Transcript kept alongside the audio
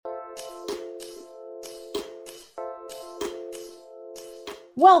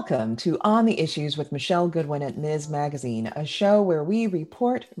Welcome to On the Issues with Michelle Goodwin at Ms. Magazine, a show where we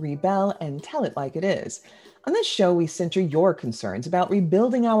report, rebel, and tell it like it is. On this show, we center your concerns about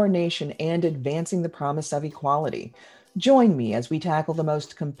rebuilding our nation and advancing the promise of equality. Join me as we tackle the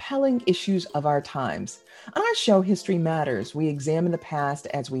most compelling issues of our times. On our show, History Matters, we examine the past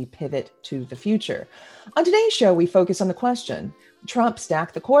as we pivot to the future. On today's show, we focus on the question, Trump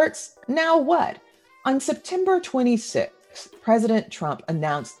stacked the courts, now what? On September 26th, President Trump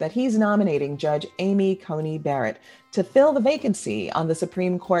announced that he's nominating Judge Amy Coney Barrett to fill the vacancy on the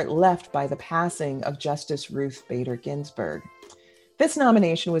Supreme Court left by the passing of Justice Ruth Bader Ginsburg. This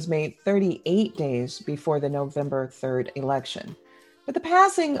nomination was made 38 days before the November 3rd election. But the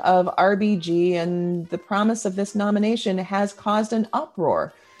passing of RBG and the promise of this nomination has caused an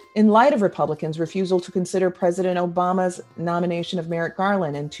uproar in light of Republicans' refusal to consider President Obama's nomination of Merrick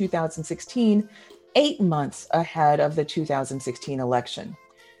Garland in 2016, 8 months ahead of the 2016 election.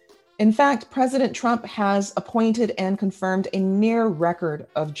 In fact, President Trump has appointed and confirmed a near record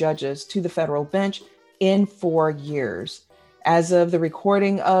of judges to the federal bench in 4 years. As of the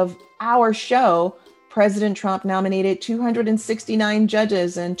recording of our show, President Trump nominated 269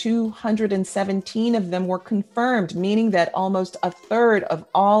 judges and 217 of them were confirmed, meaning that almost a third of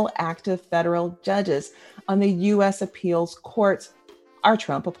all active federal judges on the U.S. appeals courts are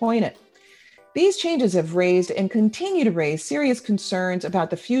Trump appointed. These changes have raised and continue to raise serious concerns about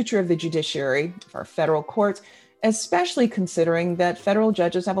the future of the judiciary, of our federal courts, especially considering that federal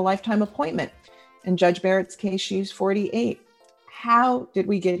judges have a lifetime appointment. In Judge Barrett's case, she's 48. How did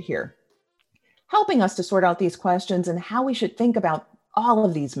we get here? Helping us to sort out these questions and how we should think about all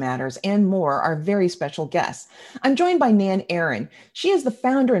of these matters and more are very special guests. I'm joined by Nan Aaron. She is the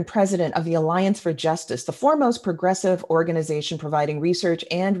founder and president of the Alliance for Justice, the foremost progressive organization providing research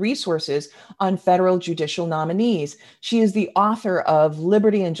and resources on federal judicial nominees. She is the author of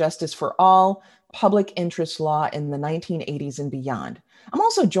Liberty and Justice for All, Public Interest Law in the 1980s and Beyond. I'm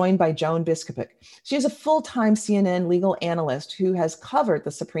also joined by Joan Biskupic. She is a full-time CNN legal analyst who has covered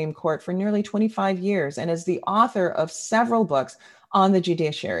the Supreme Court for nearly 25 years and is the author of several books on the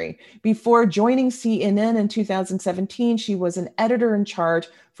judiciary. Before joining CNN in 2017, she was an editor-in-charge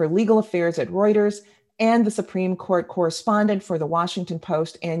for legal affairs at Reuters and the Supreme Court correspondent for the Washington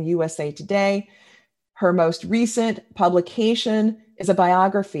Post and USA Today. Her most recent publication is a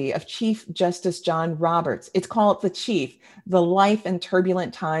biography of Chief Justice John Roberts. It's called The Chief, The Life and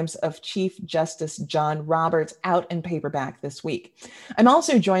Turbulent Times of Chief Justice John Roberts, out in paperback this week. I'm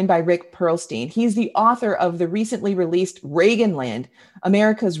also joined by Rick Perlstein. He's the author of the recently released Reaganland,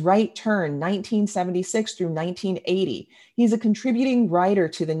 America's Right Turn, 1976 through 1980. He's a contributing writer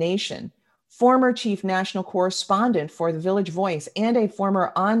to The Nation, former chief national correspondent for The Village Voice, and a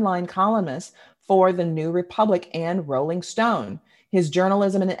former online columnist for The New Republic and Rolling Stone. His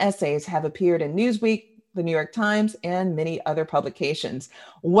journalism and essays have appeared in Newsweek, The New York Times, and many other publications.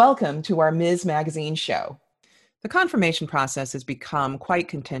 Welcome to our Ms. Magazine show. The confirmation process has become quite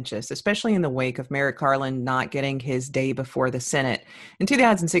contentious, especially in the wake of Merrick Garland not getting his day before the Senate. In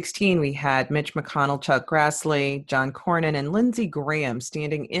 2016, we had Mitch McConnell, Chuck Grassley, John Cornyn, and Lindsey Graham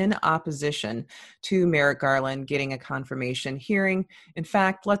standing in opposition to Merrick Garland getting a confirmation hearing. In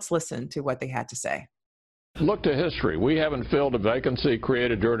fact, let's listen to what they had to say. Look to history. We haven't filled a vacancy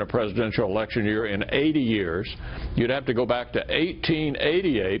created during a presidential election year in 80 years. You'd have to go back to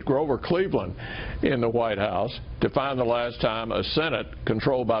 1888, Grover Cleveland in the White House, to find the last time a Senate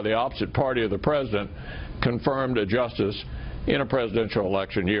controlled by the opposite party of the president confirmed a justice in a presidential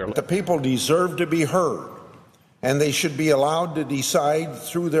election year. The people deserve to be heard, and they should be allowed to decide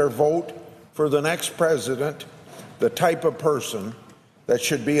through their vote for the next president the type of person that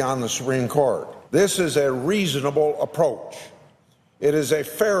should be on the Supreme Court. This is a reasonable approach. It is a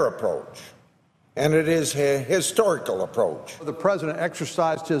fair approach, and it is a historical approach. The president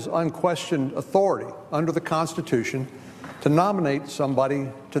exercised his unquestioned authority under the Constitution to nominate somebody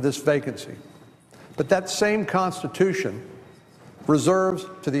to this vacancy. But that same Constitution reserves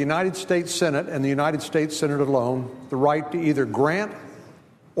to the United States Senate and the United States Senate alone the right to either grant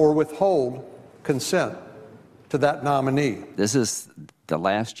or withhold consent to that nominee. This is the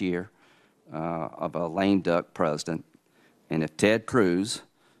last year of a lame duck president, and if Ted Cruz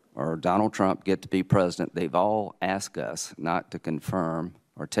or Donald Trump get to be president, they've all asked us not to confirm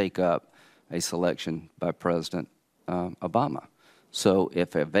or take up a selection by President Obama. So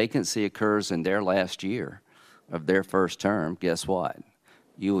if a vacancy occurs in their last year of their first term, guess what?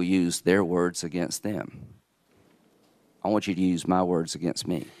 You will use their words against them. I want you to use my words against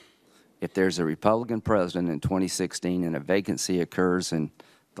me. If there's a Republican president in 2016 and a vacancy occurs in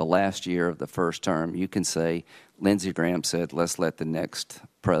the last year of the first term, you can say, Lindsey Graham said, let's let the next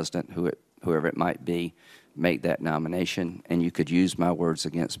president, whoever it might be, make that nomination, and you could use my words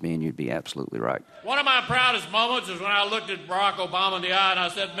against me, and you'd be absolutely right. One of my proudest moments is when I looked at Barack Obama in the eye and I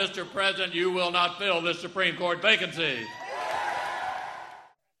said, Mr. President, you will not fill this Supreme Court vacancy.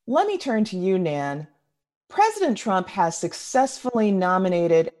 Let me turn to you, Nan. President Trump has successfully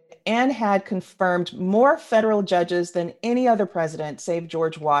nominated and had confirmed more federal judges than any other president, save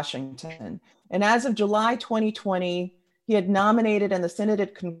George Washington. And as of July 2020, he had nominated and the Senate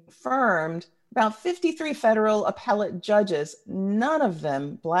had confirmed about 53 federal appellate judges, none of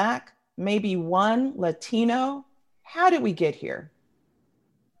them Black, maybe one Latino. How did we get here?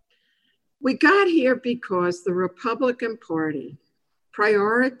 We got here because the Republican Party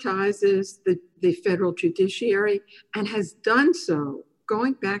prioritizes the federal judiciary and has done so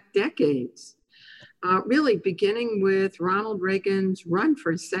going back decades, really beginning with Ronald Reagan's run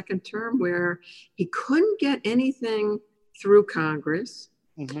for his second term, where he couldn't get anything through Congress,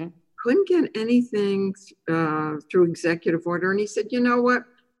 couldn't get anything through executive order. And he said, you know what?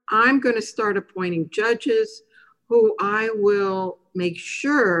 I'm going to start appointing judges who I will make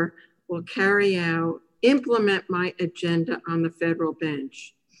sure will carry out, implement my agenda on the federal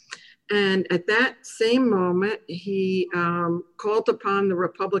bench. And at that same moment, he called upon the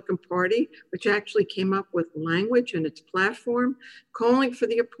Republican Party, which actually came up with language in its platform, calling for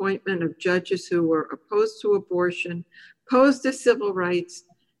the appointment of judges who were opposed to abortion, opposed to civil rights,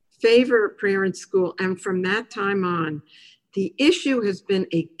 favor prayer in school. And from that time on, the issue has been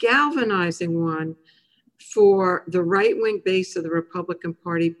a galvanizing one for the right-wing base of the Republican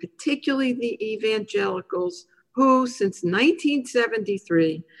Party, particularly the evangelicals, who since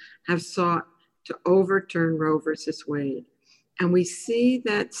 1973 have sought to overturn Roe versus Wade. And we see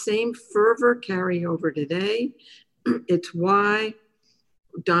that same fervor carry over today. It's why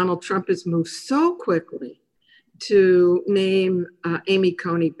Donald Trump has moved so quickly to name Amy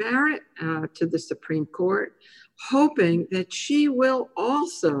Coney Barrett to the Supreme Court, hoping that she will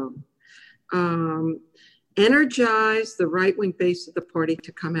also energize the right-wing base of the party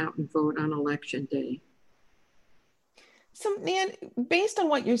to come out and vote on Election Day. So, Nan, based on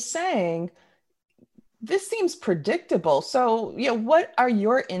what you're saying, this seems predictable. So, what are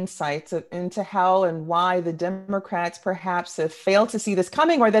your insights into how and why the Democrats perhaps have failed to see this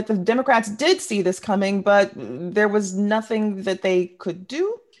coming, or that the Democrats did see this coming, but there was nothing that they could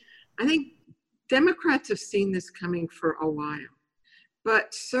do? I think Democrats have seen this coming for a while,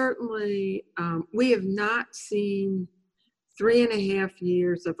 but certainly we have not seen 3.5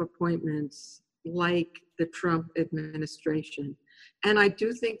 years of appointments like the Trump administration. And I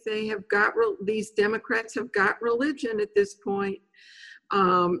do think they have these Democrats have got religion at this point.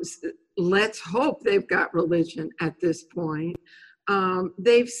 Let's hope they've got religion at this point.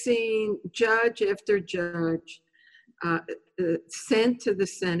 They've seen judge after judge sent to the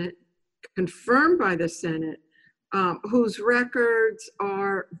Senate, confirmed by the Senate, whose records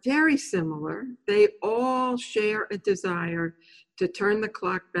are very similar. They all share a desire to turn the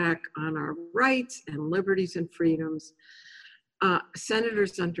clock back on our rights and liberties and freedoms.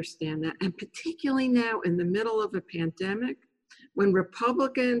 Senators understand that, and particularly now in the middle of a pandemic, when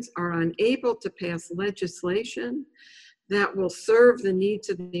Republicans are unable to pass legislation that will serve the needs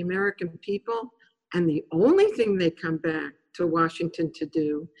of the American people, and the only thing they come back to Washington to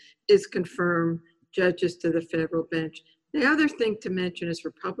do is confirm judges to the federal bench. The other thing to mention is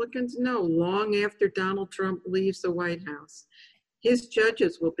Republicans know long after Donald Trump leaves the White House, his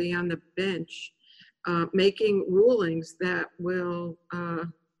judges will be on the bench making rulings that will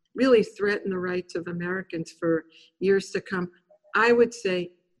really threaten the rights of Americans for years to come. I would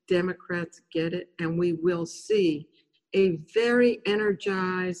say Democrats get it, and we will see a very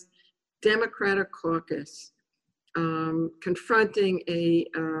energized Democratic caucus confronting a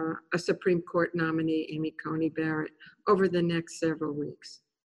Supreme Court nominee, Amy Coney Barrett, over the next several weeks.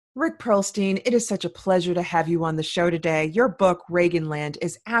 Rick Perlstein, it is such a pleasure to have you on the show today. Your book, Reaganland,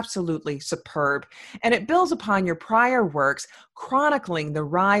 is absolutely superb, and it builds upon your prior works chronicling the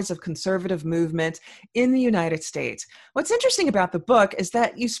rise of conservative movement in the United States. What's interesting about the book is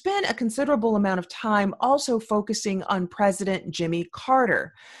that you spend a considerable amount of time also focusing on President Jimmy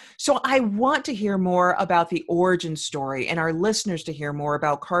Carter. So I want to hear more about the origin story, and our listeners to hear more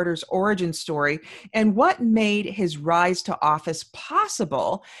about Carter's origin story and what made his rise to office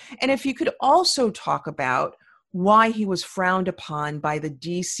possible. And if you could also talk about why he was frowned upon by the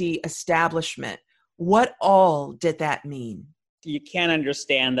DC establishment. What all did that mean? You can't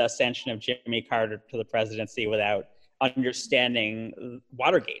understand the ascension of Jimmy Carter to the presidency without understanding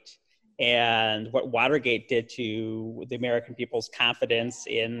Watergate and what Watergate did to the American people's confidence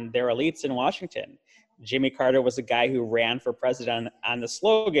in their elites in Washington. Jimmy Carter was a guy who ran for president on the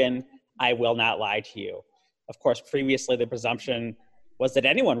slogan, "I will not lie to you." Of course, previously the presumption was that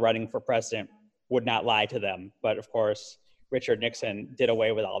anyone running for president would not lie to them. But of course, Richard Nixon did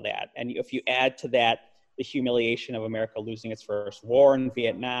away with all that. And if you add to that the humiliation of America losing its first war in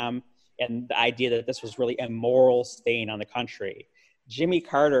Vietnam and the idea that this was really a moral stain on the country, Jimmy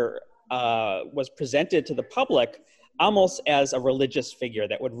Carter was presented to the public almost as a religious figure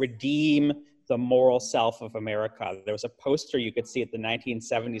that would redeem the moral self of America. There was a poster you could see at the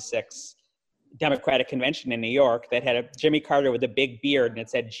 1976 Democratic Convention in New York that had a Jimmy Carter with a big beard, and it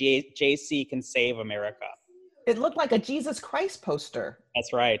said, JC can save America. It looked like a Jesus Christ poster.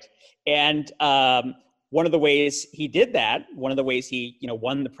 That's right. And one of the ways he did that, one of the ways he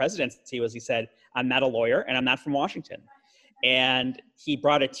won the presidency was he said, "I'm not a lawyer and I'm not from Washington." And he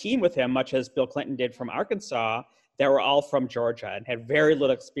brought a team with him, much as Bill Clinton did from Arkansas, that were all from Georgia and had very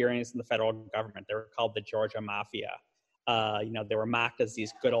little experience in the federal government. They were called the Georgia Mafia. They were mocked as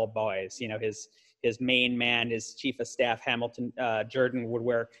these good old boys. His main man, his chief of staff, Hamilton Jordan, would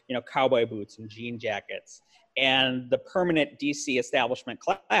wear, cowboy boots and jean jackets. And the permanent DC establishment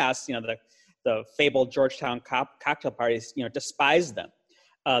class, the fabled Georgetown cocktail parties, despised them.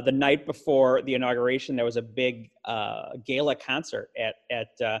 The night before the inauguration, there was a big gala concert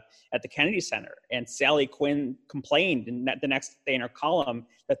at the Kennedy Center, and Sally Quinn complained the next day in her column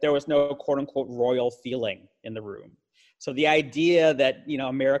that there was no "quote unquote" royal feeling in the room. So the idea that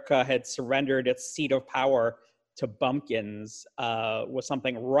America had surrendered its seat of power to bumpkins was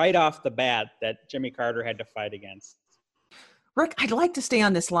something right off the bat that Jimmy Carter had to fight against. Rick, I'd like to stay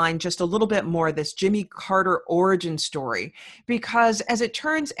on this line just a little bit more, this Jimmy Carter origin story, because as it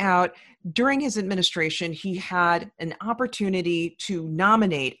turns out, during his administration, he had an opportunity to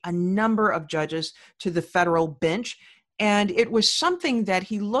nominate a number of judges to the federal bench. And it was something that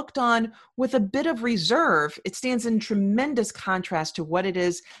he looked on with a bit of reserve. It stands in tremendous contrast to what it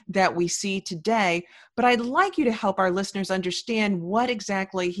is that we see today. But I'd like you to help our listeners understand what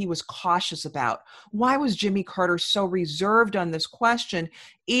exactly he was cautious about. Why was Jimmy Carter so reserved on this question,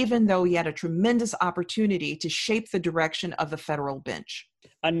 even though he had a tremendous opportunity to shape the direction of the federal bench?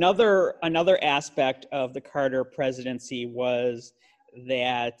 Another aspect of the Carter presidency was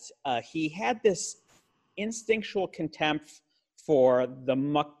that he had this instinctual contempt for the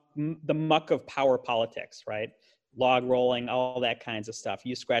muck of power politics, right? Log rolling, all that kinds of stuff.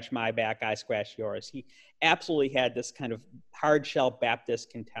 You scratch my back, I scratch yours. He absolutely had this kind of hard shell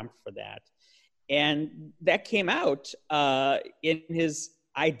Baptist contempt for that. And that came out in his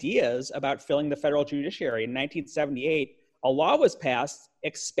ideas about filling the federal judiciary. In 1978, a law was passed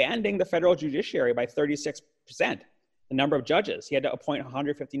expanding the federal judiciary by 36%, the number of judges. He had to appoint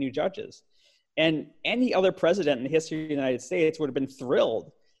 150 new judges. And any other president in the history of the United States would have been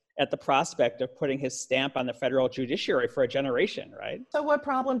thrilled at the prospect of putting his stamp on the federal judiciary for a generation, right? So what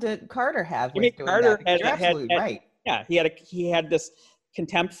problem did Carter have with doing Carter that? You're absolutely right. Yeah, he had this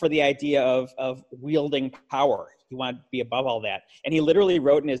contempt for the idea of wielding power. He wanted to be above all that. And he literally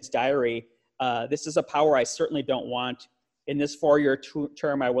wrote in his diary, "This is a power I certainly don't want. In this 4-year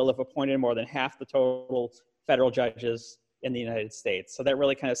term, I will have appointed more than half the total federal judges in the United States." So that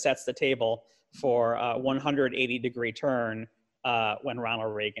really kind of sets the table for a 180-degree turn when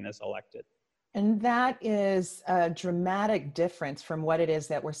Ronald Reagan is elected. And that is a dramatic difference from what it is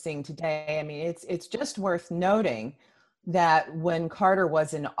that we're seeing today. I mean, it's just worth noting that when Carter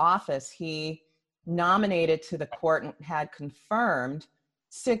was in office, he nominated to the court and had confirmed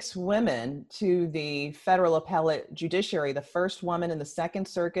 6 women to the federal appellate judiciary, the first woman in the Second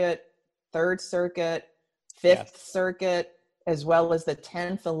Circuit, Third Circuit, Fifth Circuit, as well as the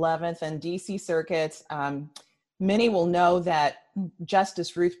 10th, 11th, and DC circuits. Many will know that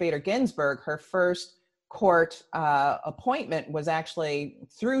Justice Ruth Bader Ginsburg, her first court appointment was actually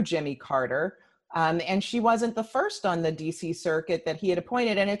through Jimmy Carter. And she wasn't the first on the DC circuit that he had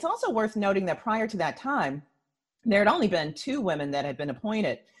appointed. And it's also worth noting that prior to that time, there had only been 2 women that had been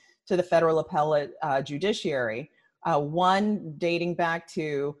appointed to the federal appellate judiciary, one dating back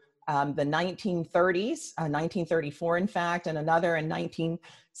to the 1930s, 1934, in fact, and another in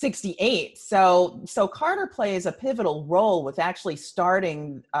 1968. So Carter plays a pivotal role with actually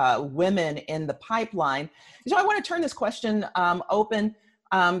starting women in the pipeline. So I want to turn this question open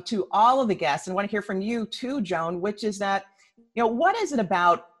to all of the guests, and I want to hear from you too, Joan, which is that, what is it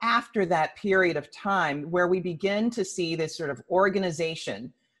about after that period of time where we begin to see this sort of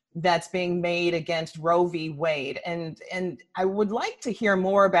organization that's being made against Roe v. Wade. And I would like to hear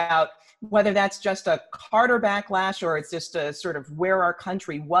more about whether that's just a Carter backlash or it's just a sort of where our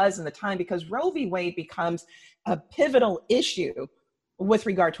country was in the time, because Roe v. Wade becomes a pivotal issue with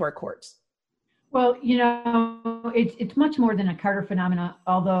regard to our courts. Well, you know, it's much more than a Carter phenomena,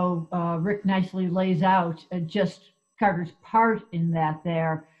 although Rick nicely lays out just Carter's part in that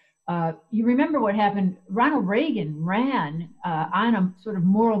there. You remember what happened. Ronald Reagan ran on a sort of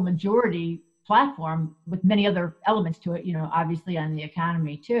moral majority platform with many other elements to it, you know, obviously on the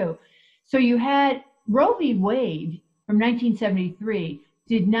economy too. So you had Roe v. Wade from 1973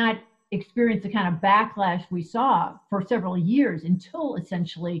 did not experience the kind of backlash we saw for several years until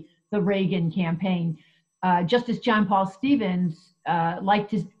essentially the Reagan campaign. Justice John Paul Stevens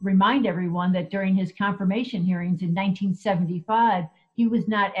liked to remind everyone that during his confirmation hearings in 1975, he was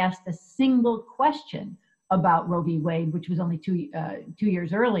not asked a single question about Roe v. Wade, which was only two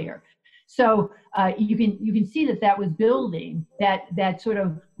years earlier. So you can see that was building that sort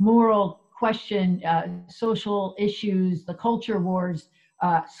of moral question, social issues, the culture wars,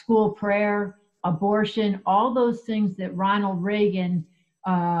 school prayer, abortion, all those things that Ronald Reagan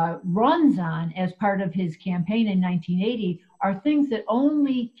runs on as part of his campaign in 1980 are things that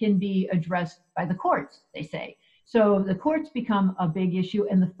only can be addressed by the courts, they say. So the courts become a big issue,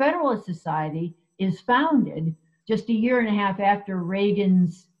 and the Federalist Society is founded just a year and a half after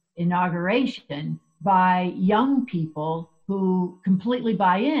Reagan's inauguration by young people who completely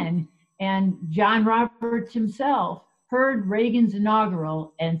buy in. And John Roberts himself heard Reagan's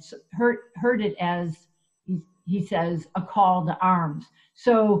inaugural and heard it as, he says, a call to arms.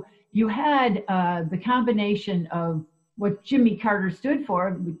 So you had the combination of what Jimmy Carter stood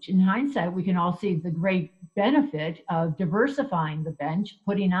for, which in hindsight, we can all see the great benefit of diversifying the bench,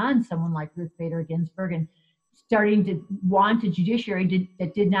 putting on someone like Ruth Bader Ginsburg and starting to want a judiciary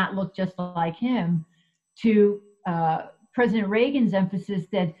that did not look just like him, to President Reagan's emphasis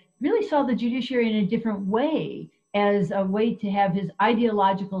that really saw the judiciary in a different way, as a way to have his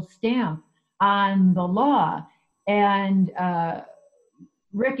ideological stamp on the law. And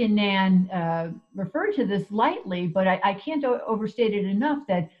Rick and Nan refer to this lightly, but I can't overstate it enough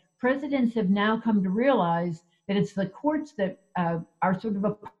that presidents have now come to realize that it's the courts that are sort of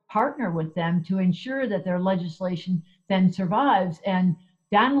a partner with them to ensure that their legislation then survives. And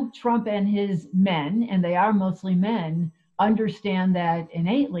Donald Trump and his men, and they are mostly men, understand that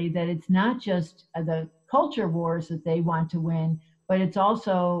innately, that it's not just the culture wars that they want to win, but it's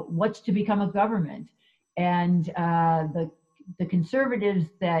also what's to become a government. And the conservatives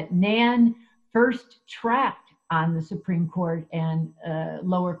that Nan first tracked on the Supreme Court and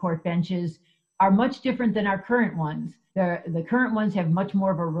lower court benches are much different than our current ones. The current ones have much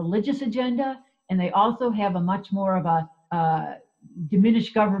more of a religious agenda, and they also have a much more of a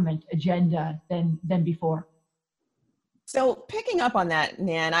diminished government agenda than before. So picking up on that,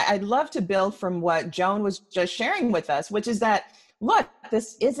 Nan, I'd love to build from what Joan was just sharing with us, which is that, look,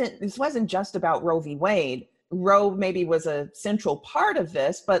 this wasn't just about Roe v. Wade. Roe maybe was a central part of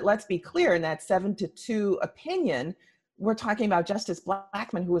this, but let's be clear, in that 7-2 opinion, we're talking about Justice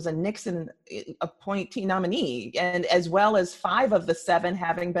Blackmun, who was a Nixon appointee nominee, and as well as 5 of the 7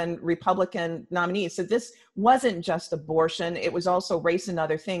 having been Republican nominees. So this wasn't just abortion, it was also race and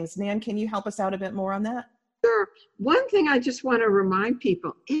other things. Nan, can you help us out a bit more on that? Sure. One thing I just want to remind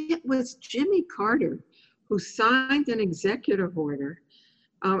people, it was Jimmy Carter who signed an executive order,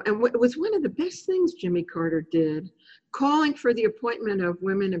 and it was one of the best things Jimmy Carter did, calling for the appointment of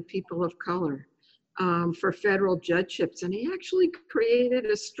women and people of color for federal judgeships. And he actually created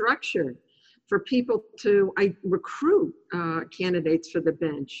a structure for people to recruit candidates for the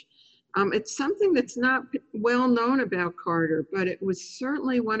bench. It's something that's not well known about Carter, but it was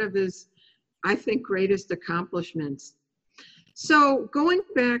certainly one of his, I think, greatest accomplishments. So going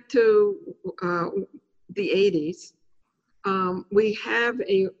back to the 80s, we have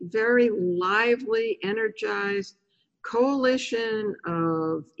a very lively, energized coalition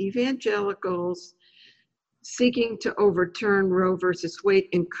of evangelicals seeking to overturn Roe versus Wade,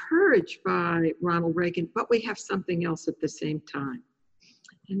 encouraged by Ronald Reagan, but we have something else at the same time.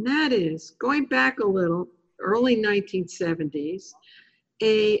 And that is, going back a little, early 1970s,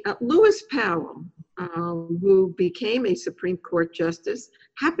 Lewis Powell, who became a Supreme Court justice,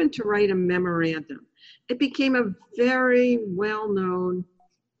 happened to write a memorandum. It became a very well-known,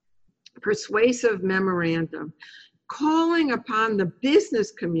 persuasive memorandum calling upon the business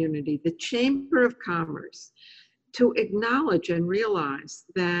community, the Chamber of Commerce, to acknowledge and realize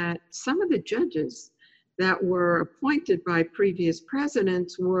that some of the judges that were appointed by previous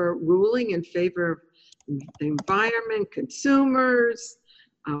presidents were ruling in favor of the environment, consumers,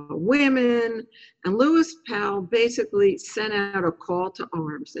 women. And Lewis Powell basically sent out a call to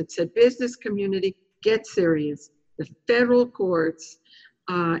arms and said, business community, get serious. The federal courts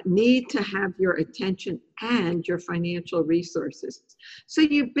need to have your attention and your financial resources. So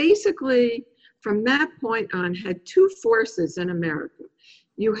you basically, from that point on, had two forces in America.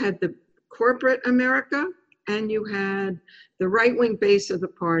 You had the corporate America and you had the right-wing base of the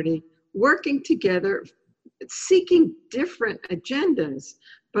party working together, seeking different agendas,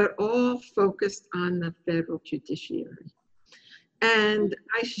 but all focused on the federal judiciary. And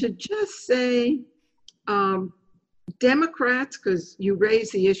I should just say, Democrats, because you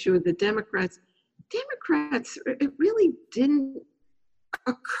raised the issue of the Democrats, it really didn't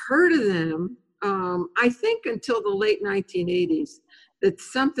occur to them, I think until the late 1980s, that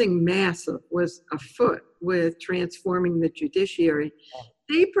something massive was afoot with transforming the judiciary.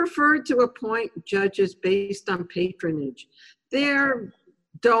 They preferred to appoint judges based on patronage. Their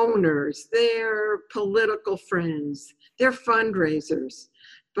donors, their political friends, their fundraisers.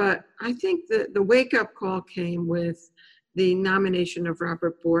 But I think that the wake-up call came with the nomination of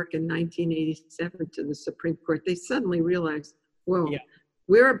Robert Bork in 1987 to the Supreme Court. They suddenly realized, whoa,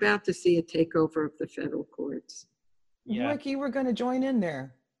 we're about to see a takeover of the federal courts. Rick, you were going to join in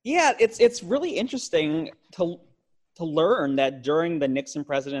there. Yeah, it's really interesting to learn that during the Nixon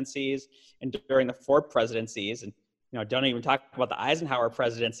presidencies and during the Ford presidencies, and don't even talk about the Eisenhower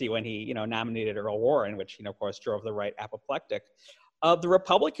presidency when he nominated Earl Warren, which of course drove the right apoplectic. The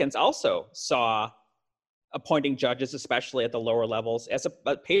Republicans also saw appointing judges, especially at the lower levels, as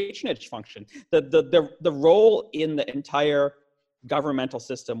a patronage function. The role in the entire governmental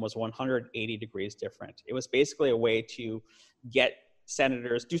system was 180 degrees different. It was basically a way to get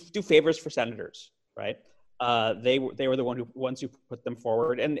senators, do favors for senators, right? They were the ones who put them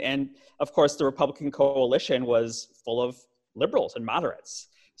forward. And of course, the Republican coalition was full of liberals and moderates.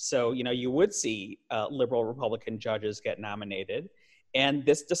 So, you would see liberal Republican judges get nominated. And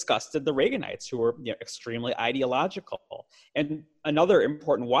this disgusted the Reaganites, who were extremely ideological. And another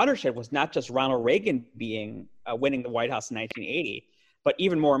important watershed was not just Ronald Reagan winning the White House in 1980, but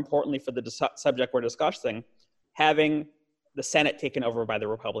even more importantly for the subject we're discussing, having the Senate taken over by the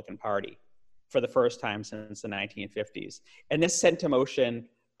Republican Party for the first time since the 1950s. And this set into motion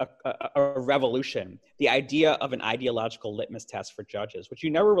a revolution, the idea of an ideological litmus test for judges, which you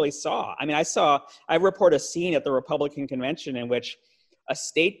never really saw. I mean, I report a scene at the Republican convention in which a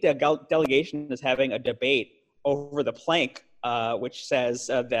state delegation is having a debate over the plank, which says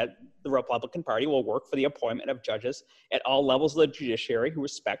that the Republican Party will work for the appointment of judges at all levels of the judiciary who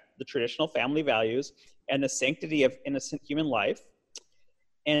respect the traditional family values and the sanctity of innocent human life.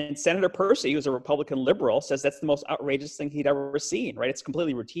 And Senator Percy, who's a Republican liberal, says that's the most outrageous thing he'd ever seen, right? It's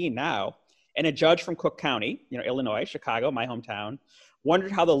completely routine now. And a judge from Cook County, Illinois, Chicago, my hometown,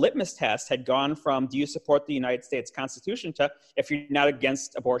 wondered how the litmus test had gone from, do you support the United States Constitution, to, if you're not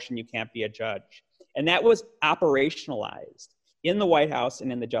against abortion, you can't be a judge. And that was operationalized in the White House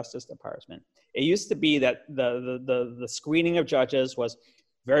and in the Justice Department. It used to be that the screening of judges was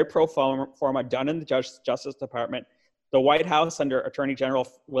very pro forma, done in the Justice Department. The White House, under Attorney General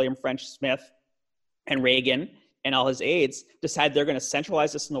William French Smith and Reagan and all his aides, decide they're going to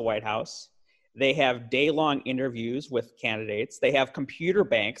centralize this in the White House. They have day-long interviews with candidates. They have computer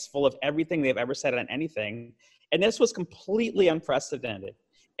banks full of everything they've ever said on anything. And this was completely unprecedented.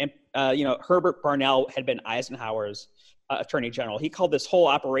 And, Herbert Barnell had been Eisenhower's attorney general. He called this whole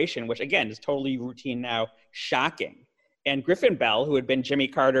operation, which again is totally routine now, shocking. And Griffin Bell, who had been Jimmy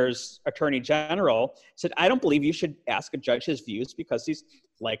Carter's attorney general, said, I don't believe you should ask a judge his views because he's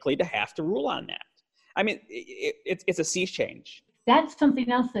likely to have to rule on that. I mean, it's a sea change. That's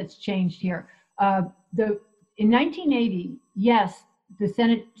something else that's changed here. In 1980, yes, the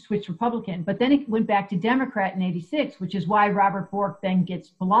Senate switched Republican, but then it went back to Democrat in 86, which is why Robert Bork then gets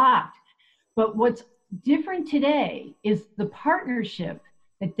blocked. But what's different today is the partnership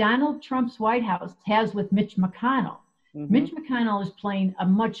that Donald Trump's White House has with Mitch McConnell. Mm-hmm. Mitch McConnell is playing a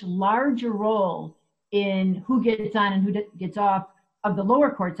much larger role in who gets on and who gets off of the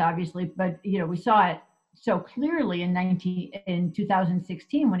lower courts, obviously, but we saw it so clearly in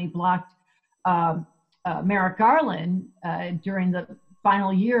 2016 when he blocked Merrick Garland during the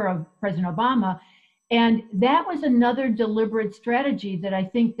final year of President Obama. And that was another deliberate strategy that I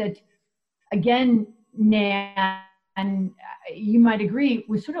think that, again, Nan, and you might agree,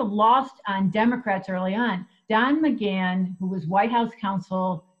 was sort of lost on Democrats early on. Don McGahn, who was White House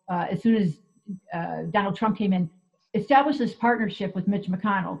counsel as soon as Donald Trump came in, established this partnership with Mitch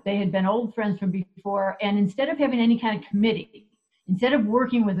McConnell. They had been old friends from before, and instead of having any kind of committee, instead of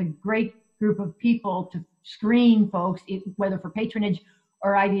working with a great group of people to screen folks, whether for patronage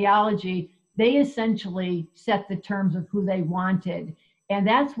or ideology, they essentially set the terms of who they wanted. And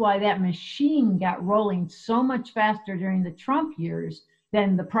that's why that machine got rolling so much faster during the Trump years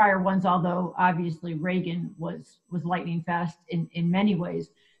than the prior ones, although obviously Reagan was lightning fast in many ways.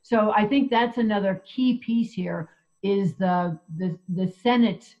 So I think that's another key piece here is the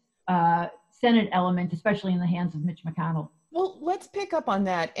Senate element, especially in the hands of Mitch McConnell. Well, let's pick up on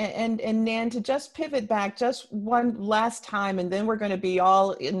that. And Nan, to just pivot back just one last time, and then we're going to be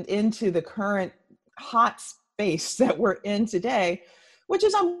all into the current hot space that we're in today, which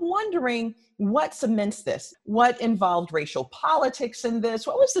is I'm wondering what cements this? What involved racial politics in this?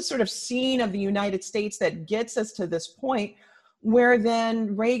 What was the sort of scene of the United States that gets us to this point where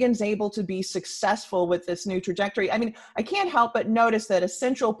then Reagan's able to be successful with this new trajectory? I mean, I can't help but notice that a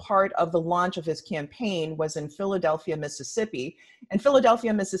central part of the launch of his campaign was in Philadelphia, Mississippi. And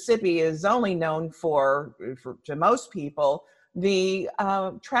Philadelphia, Mississippi is only known for to most people, the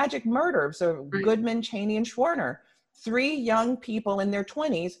tragic murders of Goodman, Cheney, and Schwerner, 3 young people in their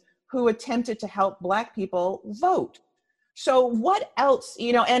 20s who attempted to help Black people vote. So what else,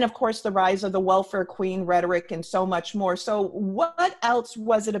 and of course the rise of the welfare queen rhetoric and so much more. So what else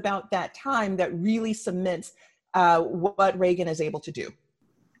was it about that time that really cements what Reagan is able to do?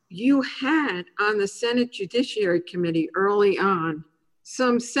 You had on the Senate Judiciary Committee early on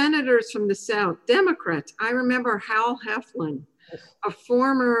some senators from the South, Democrats. I remember Hal Heflin, a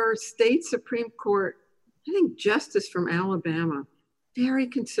former state Supreme Court, I think justice from Alabama, very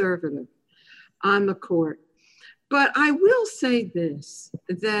conservative on the court. But I will say this,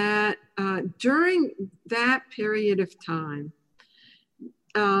 that during that period of time,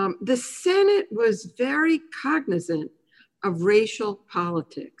 the Senate was very cognizant of racial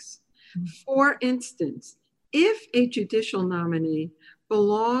politics. For instance, if a judicial nominee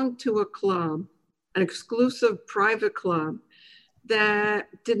belonged to a club, an exclusive private club that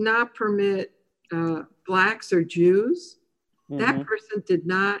did not permit Blacks or Jews, that person did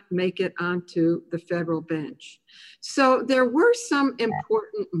not make it onto the federal bench. So there were some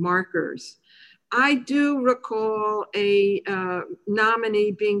important markers. I do recall a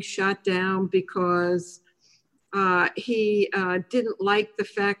nominee being shot down because he didn't like the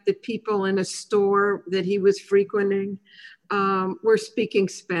fact that people in a store that he was frequenting were speaking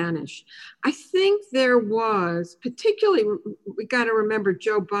Spanish. I think there was, particularly, we got to remember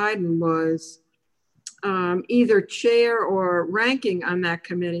Joe Biden was either chair or ranking on that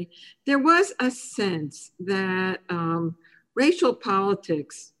committee. There was a sense that racial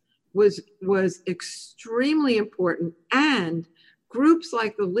politics was extremely important, and groups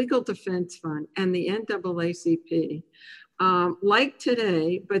like the Legal Defense Fund and the NAACP, like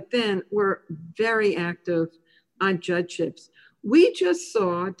today, but then were very active on judgeships. We just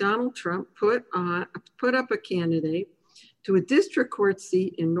saw Donald Trump put up a candidate to a district court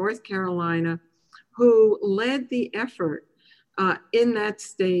seat in North Carolina who led the effort in that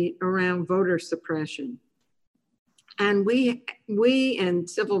state around voter suppression. And we and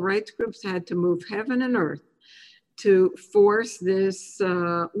civil rights groups had to move heaven and earth to force this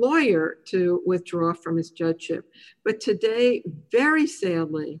lawyer to withdraw from his judgeship. But today, very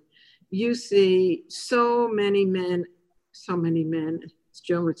sadly, you see so many men, as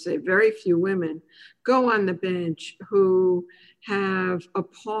Joan would say, very few women, go on the bench who have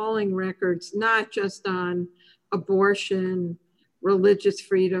appalling records, not just on abortion, religious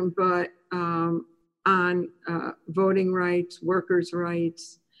freedom, but on voting rights, workers'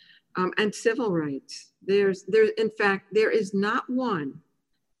 rights, and civil rights. In fact, there is not one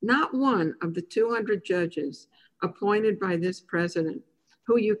of the 200 judges appointed by this president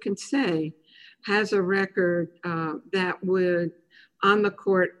who you can say has a record that would, on the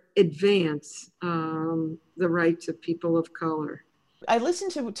court, advance the rights of people of color. I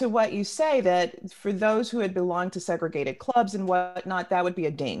listened to what you say, that for those who had belonged to segregated clubs and whatnot, that would be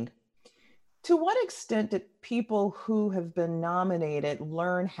a ding. To what extent did people who have been nominated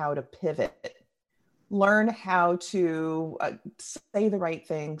learn how to pivot, learn how to say the right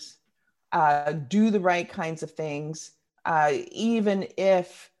things, do the right kinds of things, even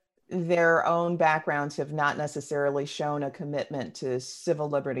if their own backgrounds have not necessarily shown a commitment to civil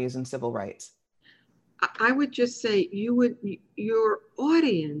liberties and civil rights? I would just say your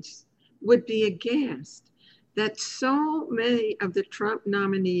audience would be aghast that so many of the Trump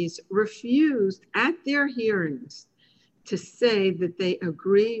nominees refused at their hearings to say that they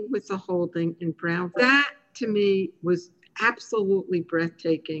agree with the holding in Brown. That to me was absolutely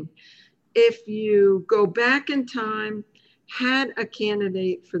breathtaking. If you go back in time, had a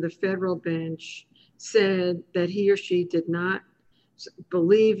candidate for the federal bench said that he or she did not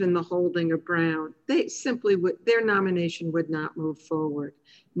believe in the holding of Brown, they simply would, their nomination would not move forward.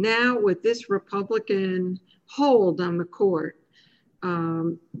 Now with this Republican hold on the court,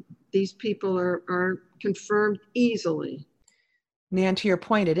 these people are confirmed easily. Nan, to your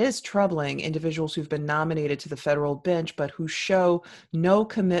point, it is troubling individuals who've been nominated to the federal bench, but who show no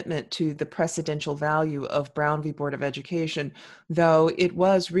commitment to the precedential value of Brown v. Board of Education, though it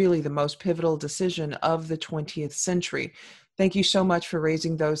was really the most pivotal decision of the 20th century. Thank you so much for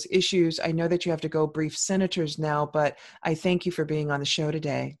raising those issues. I know that you have to go brief senators now, but I thank you for being on the show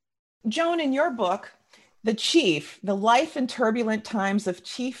today. Joan, in your book, The Chief, The Life and Turbulent Times of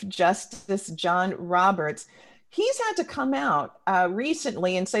Chief Justice John Roberts, he's had to come out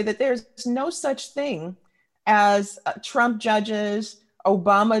recently and say that there's no such thing as Trump judges,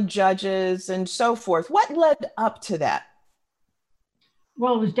 Obama judges, and so forth. What led up to that?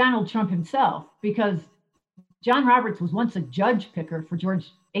 Well, it was Donald Trump himself, because John Roberts was once a judge picker for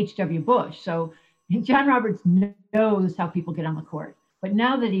George H.W. Bush. So John Roberts knows how people get on the court. But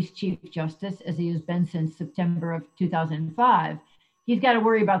now that he's Chief Justice, as he has been since September of 2005, he's got to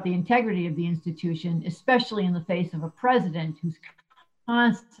worry about the integrity of the institution, especially in the face of a president who's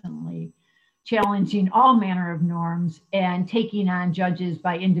constantly challenging all manner of norms and taking on judges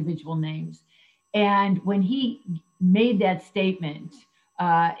by individual names. And when he made that statement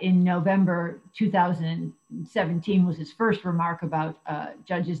in November 2017, was his first remark about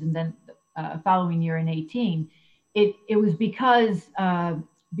judges, and then following year in 18, it was because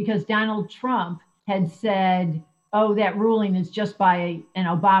Donald Trump had said, oh, that ruling is just by an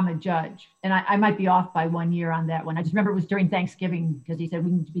Obama judge. And I might be off by 1 year on that one. I just remember it was during Thanksgiving, because he said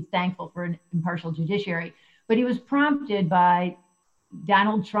we need to be thankful for an impartial judiciary. But he was prompted by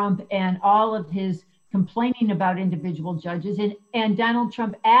Donald Trump and all of his complaining about individual judges, and Donald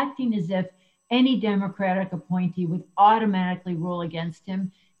Trump acting as if any Democratic appointee would automatically rule against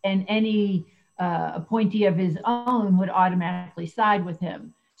him, and any appointee of his own would automatically side with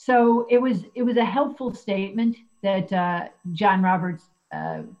him. So it was a helpful statement that John Roberts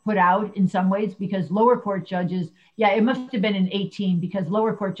put out in some ways, because lower court judges, it must have been in 18, because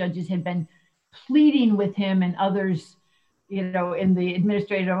lower court judges had been pleading with him and others, in the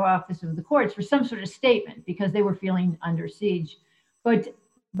administrative office of the courts for some sort of statement, because they were feeling under siege. But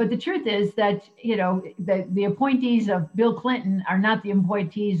the truth is that, the appointees of Bill Clinton are not the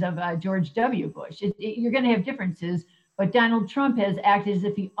appointees of George W. Bush. You're going to have differences, but Donald Trump has acted as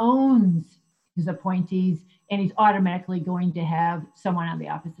if he owns his appointees, and he's automatically going to have someone on the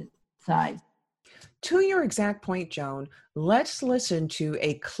opposite side. To your exact point, Joan, let's listen to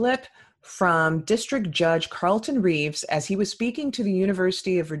a clip from District Judge Carlton Reeves as he was speaking to the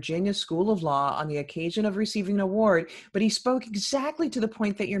University of Virginia School of Law on the occasion of receiving an award, but he spoke exactly to the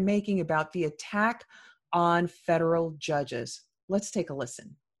point that you're making about the attack on federal judges. Let's take a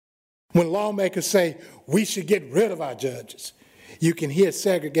listen. When lawmakers say we should get rid of our judges, you can hear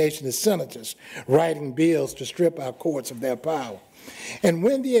segregationist senators writing bills to strip our courts of their power. And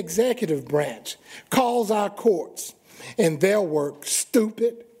when the executive branch calls our courts and their work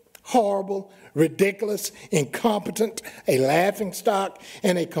stupid, horrible, ridiculous, incompetent, a laughingstock,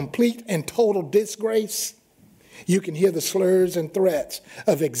 and a complete and total disgrace, you can hear the slurs and threats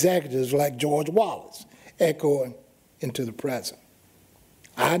of executives like George Wallace echoing into the present.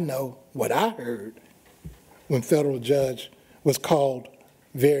 I know what I heard when federal judge was called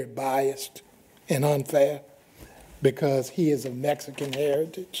very biased and unfair because he is of Mexican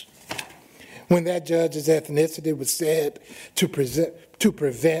heritage. When that judge's ethnicity was said to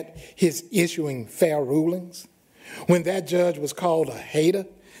prevent his issuing fair rulings. When that judge was called a hater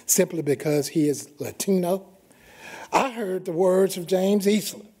simply because he is Latino. I heard the words of James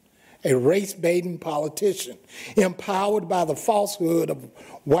Eastland, a race-baiting politician empowered by the falsehood of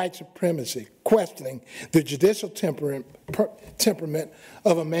white supremacy, questioning the judicial temperament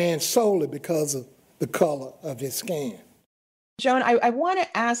of a man solely because of the color of his skin. Joan, I want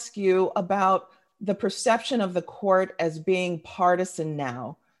to ask you about the perception of the court as being partisan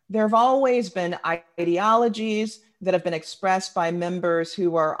now. There have always been ideologies that have been expressed by members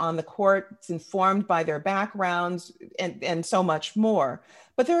who are on the court, informed by their backgrounds, and so much more.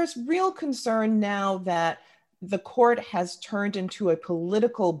 But there is real concern now that the court has turned into a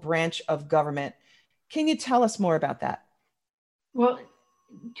political branch of government. Can you tell us more about that? Well,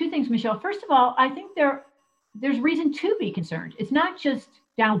 two things, Michelle. First of all, I think there's reason to be concerned. It's not just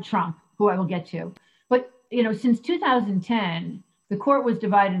Donald Trump, who I will get to, but since 2010, the court was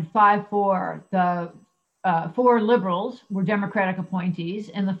divided 5-4. The 4 liberals were Democratic appointees,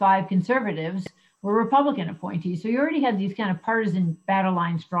 and the 5 conservatives were Republican appointees. So you already had these kind of partisan battle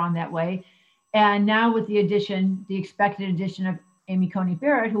lines drawn that way. And now with the expected addition of Amy Coney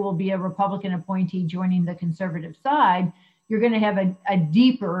Barrett, who will be a Republican appointee joining the conservative side, you're going to have a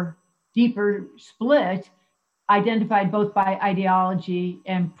deeper split identified both by ideology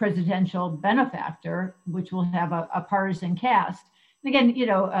and presidential benefactor, which will have a partisan cast. And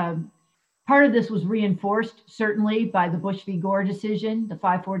again, part of this was reinforced certainly by the Bush v. Gore decision, the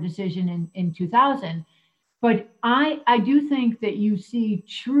 5-4 decision in 2000. But I do think that you see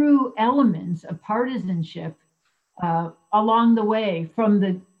true elements of partisanship along the way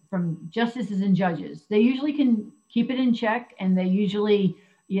from justices and judges. They usually can keep it in check, and they usually,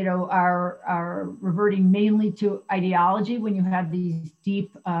 are reverting mainly to ideology when you have these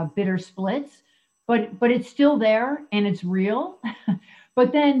deep, bitter splits. But it's still there and it's real.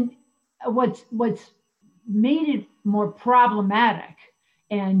 But then what's made it more problematic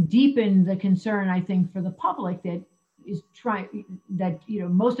and deepened the concern, I think, for the public that is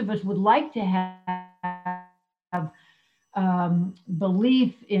most of us would like to have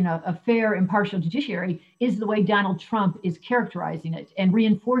belief in a fair, impartial judiciary, is the way Donald Trump is characterizing it and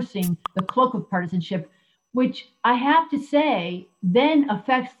reinforcing the cloak of partisanship, which I have to say then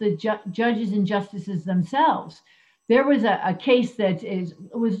affects the judges and justices themselves. There was a case that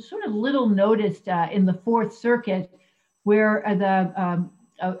was sort of little noticed in the Fourth Circuit, where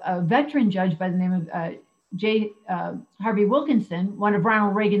a veteran judge by the name of J. Harvey Wilkinson, one of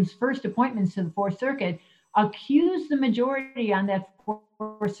Ronald Reagan's first appointments to the Fourth Circuit, accused the majority on that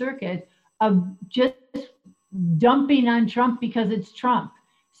Fourth Circuit of just dumping on Trump because it's Trump,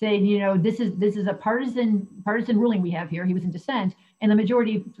 saying, this is a partisan ruling we have here. He was in dissent, and the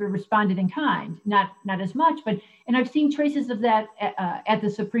majority responded in kind, not as much, and I've seen traces of that at the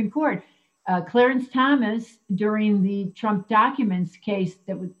Supreme Court. Clarence Thomas, during the Trump documents case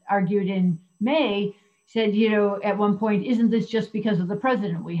that was argued in May, said, at one point, isn't this just because of the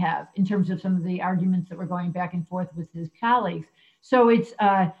president we have, in terms of some of the arguments that were going back and forth with his colleagues. So it's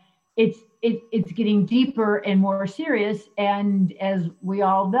getting deeper and more serious. And as we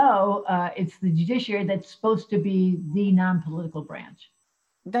all know, it's the judiciary that's supposed to be the non-political branch.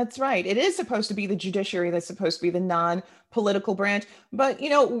 That's right. It is supposed to be the judiciary that's supposed to be the non-political branch. But,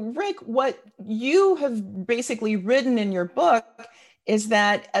 Rick, what you have basically written in your book is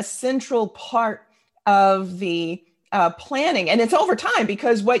that a central part of the planning, and it's over time,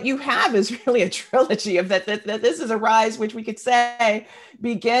 because what you have is really a trilogy of that this is a rise, which we could say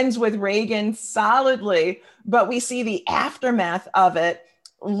begins with Reagan solidly, but we see the aftermath of it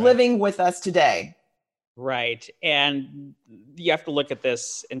living with us today. Right. And you have to look at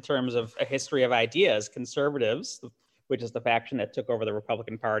this in terms of a history of ideas. Conservatives, which is the faction that took over the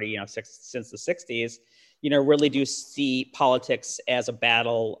Republican Party, since the 60s, really do see politics as a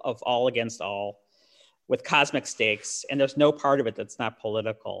battle of all against all, with cosmic stakes, and there's no part of it that's not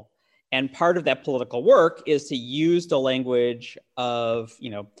political. And part of that political work is to use the language of,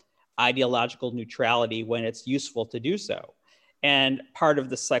 ideological neutrality when it's useful to do so. And part of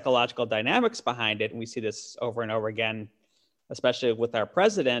the psychological dynamics behind it, and we see this over and over again, especially with our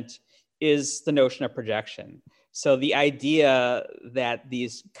president, is the notion of projection. So the idea that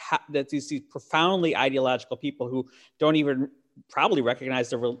these profoundly ideological people who don't even probably recognize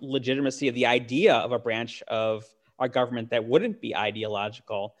the legitimacy of the idea of a branch of our government that wouldn't be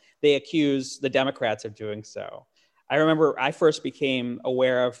ideological, they accuse the Democrats of doing so. I remember I first became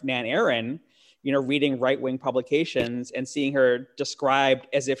aware of Nan Aaron, reading right-wing publications and seeing her described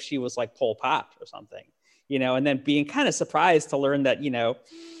as if she was like Pol Pot or something, and then being kind of surprised to learn that,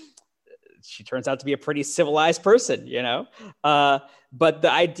 she turns out to be a pretty civilized person, but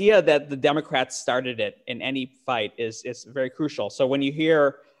the idea that the Democrats started it in any fight is very crucial. So when you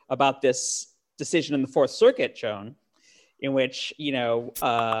hear about this decision in the Fourth Circuit, Joan, in which,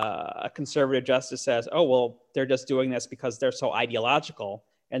 a conservative justice says, oh, well, they're just doing this because they're so ideological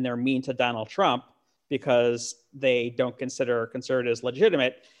and they're mean to Donald Trump because they don't consider conservatives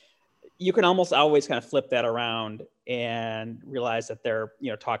legitimate, you can almost always kind of flip that around and realize that they're,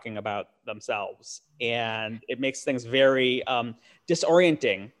 talking about themselves. And it makes things very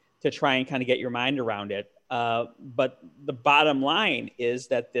disorienting to try and kind of get your mind around it. But the bottom line is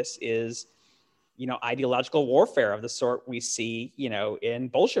that this is, ideological warfare of the sort we see, in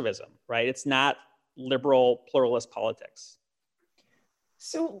Bolshevism, right? It's not liberal pluralist politics.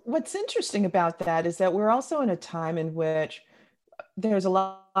 So what's interesting about that is that we're also in a time in which there's a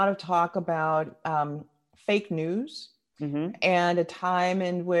lot of talk about fake news, and a time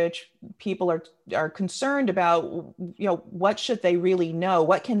in which people are concerned about, what should they really know?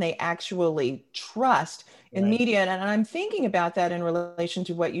 What can they actually trust in media? And I'm thinking about that in relation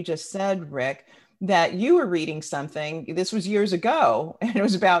to what you just said, Rick, that you were reading something, this was years ago, and it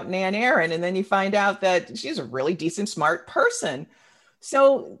was about Nan Aaron, and then you find out that she's a really decent, smart person.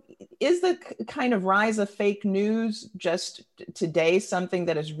 So is the kind of rise of fake news just today something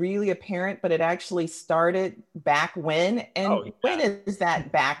that is really apparent, but it actually started back when? And when is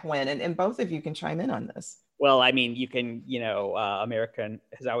that back when? And both of you can chime in on this. Well, I mean, you can, America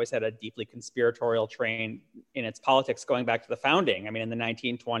has always had a deeply conspiratorial train in its politics going back to the founding. I mean, in the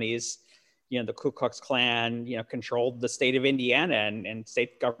 1920s, the Ku Klux Klan, controlled the state of Indiana and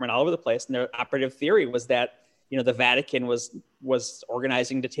state government all over the place. And their operative theory was that, the Vatican was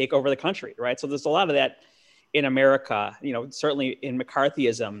organizing to take over the country, right? So there's a lot of that in America, certainly in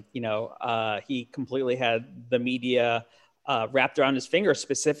McCarthyism, he completely had the media wrapped around his finger,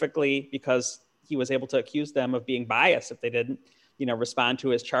 specifically because he was able to accuse them of being biased if they didn't, respond to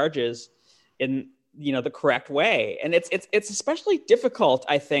his charges in, the correct way. And it's especially difficult,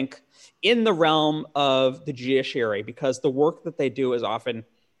 I think, in the realm of the judiciary, because the work that they do is often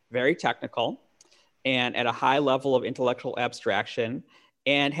very technical and at a high level of intellectual abstraction,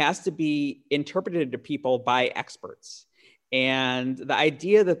 and has to be interpreted to people by experts. And the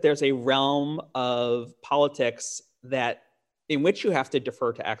idea that there's a realm of politics in which you have to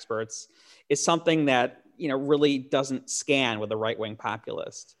defer to experts is something that, really doesn't scan with a right-wing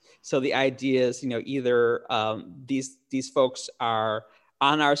populist. So the idea is, either these folks are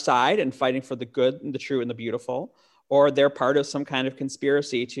on our side and fighting for the good and the true and the beautiful, or they're part of some kind of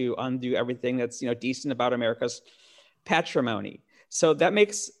conspiracy to undo everything that's, decent about America's patrimony. So that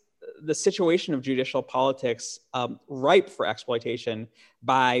makes the situation of judicial politics ripe for exploitation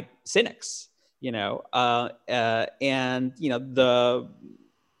by cynics, and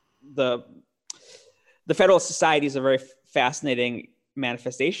the Federalist Society is a very fascinating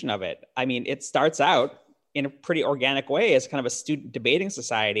manifestation of it. I mean, it starts out in a pretty organic way as kind of a student debating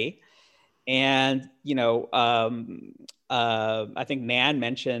society. And, I think Nan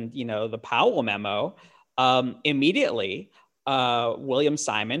mentioned, the Powell memo. Immediately, William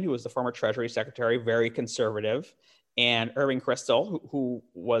Simon, who was the former Treasury Secretary, very conservative, and Irving Kristol, who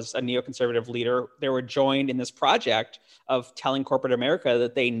was a neoconservative leader, they were joined in this project of telling corporate America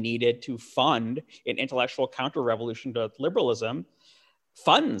that they needed to fund an intellectual counter-revolution to liberalism,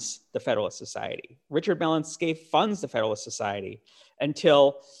 funds the Federalist Society. Richard Mellon Scaife funds the Federalist Society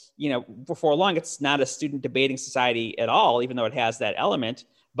until, before long, it's not a student debating society at all, even though it has that element,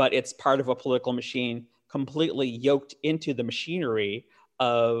 but it's part of a political machine completely yoked into the machinery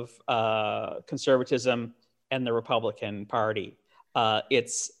of conservatism and the Republican Party.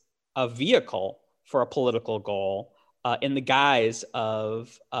 It's a vehicle for a political goal in the guise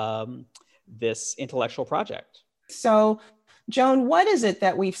of this intellectual project. So, Joan, what is it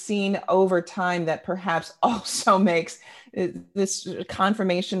that we've seen over time that perhaps also makes this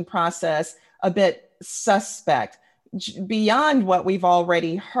confirmation process a bit suspect, beyond what we've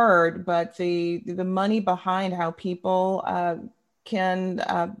already heard, but the money behind how people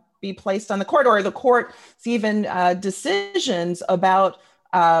can be placed on the court, or the court's even decisions about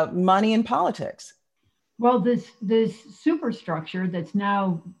money in politics? Well, this superstructure that's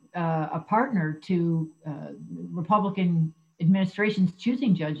now a partner to Republican administrations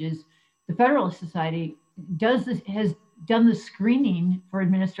choosing judges, the Federalist Society has done the screening for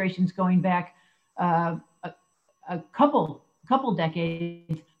administrations going back a couple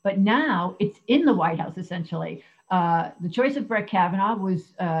decades, but now it's in the White House essentially. The choice of Brett Kavanaugh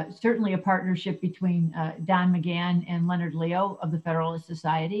was certainly a partnership between Don McGahn and Leonard Leo of the Federalist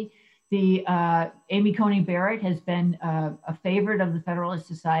Society. The Amy Coney Barrett has been a favorite of the Federalist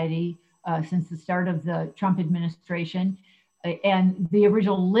Society since the start of the Trump administration. And the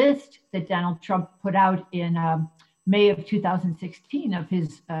original list that Donald Trump put out in May of 2016 of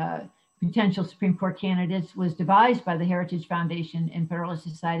his potential Supreme Court candidates was devised by the Heritage Foundation and Federalist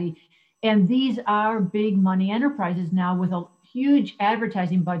Society. And these are big money enterprises now with a huge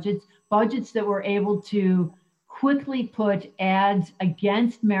advertising budgets that were able to quickly put ads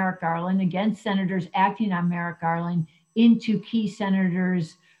against Merrick Garland, against senators acting on Merrick Garland, into key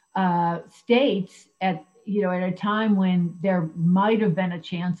senators' states at a time when there might have been a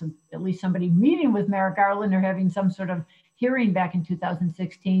chance of at least somebody meeting with Merrick Garland or having some sort of hearing back in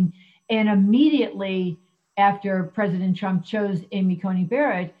 2016. And immediately after President Trump chose Amy Coney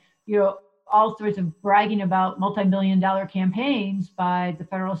Barrett, all sorts of bragging about multi-million-dollar campaigns by the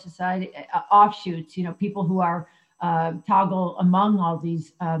Federalist Society offshoots, people who are toggle among all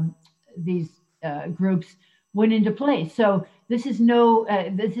these groups went into place. So this is no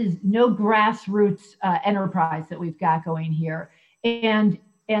grassroots enterprise that we've got going here. And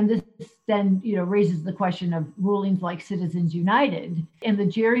And this then, raises the question of rulings like Citizens United and the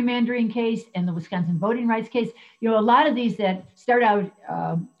gerrymandering case and the Wisconsin voting rights case. A lot of these that start out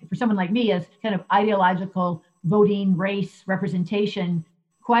for someone like me as kind of ideological voting, race, representation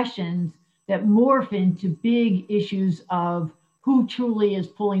questions that morph into big issues of who truly is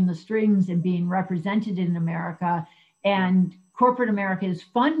pulling the strings and being represented in America. And corporate America is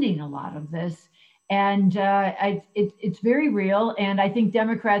funding a lot of this. And it's very real. And I think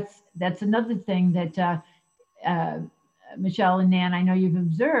Democrats, that's another thing that Michelle and Nan, I know you've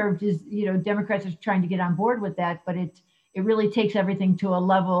observed is, Democrats are trying to get on board with that, but it really takes everything to a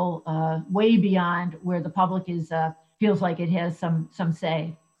level way beyond where the public feels like it has some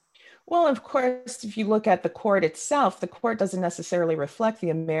say. Well, of course, if you look at the court itself, the court doesn't necessarily reflect the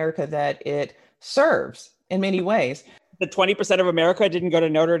America that it serves in many ways. The 20% of America didn't go to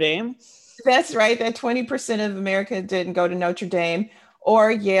Notre Dame? That's right. That 20% of America didn't go to Notre Dame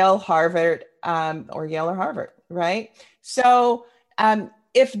or Yale, Harvard, or Yale or Harvard, right? So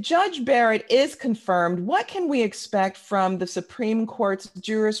if Judge Barrett is confirmed, what can we expect from the Supreme Court's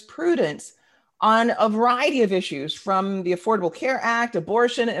jurisprudence on a variety of issues, from the Affordable Care Act,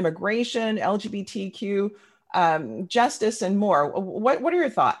 abortion, immigration, LGBTQ, justice, and more? What are your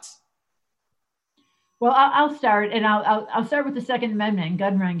thoughts? Well, I'll start, and I'll start with the Second Amendment and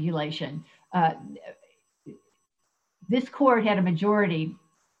gun regulation. This court had a majority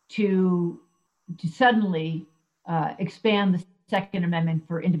to suddenly expand the Second Amendment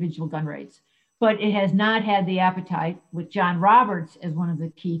for individual gun rights, but it has not had the appetite, with John Roberts as one of the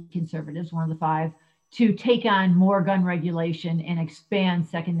key conservatives, one of the five, to take on more gun regulation and expand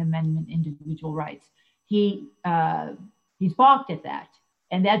Second Amendment individual rights. He's balked at that.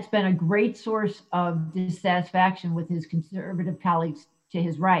 And that's been a great source of dissatisfaction with his conservative colleagues to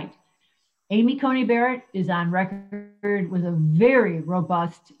his right. Amy Coney Barrett is on record with a very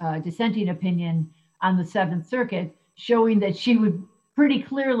robust dissenting opinion on the Seventh Circuit, showing that she would pretty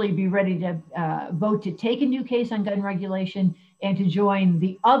clearly be ready to vote to take a new case on gun regulation and to join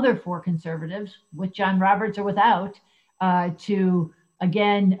the other four conservatives, with John Roberts or without, to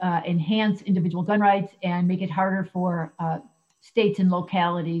again enhance individual gun rights and make it harder for states and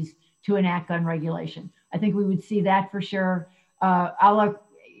localities to enact gun regulation. I think we would see that for sure. I'll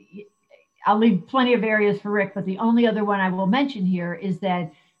leave plenty of areas for Rick, but the only other one I will mention here is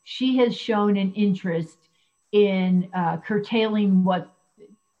that she has shown an interest in curtailing what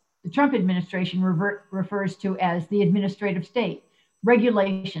the Trump administration refers to as the administrative state.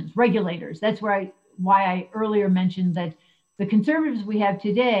 Regulations, regulators. That's why I earlier mentioned that the conservatives we have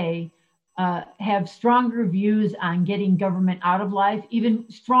today have stronger views on getting government out of life, even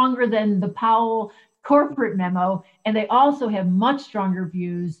stronger than the Powell corporate memo. And they also have much stronger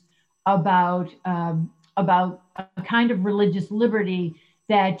views about a kind of religious liberty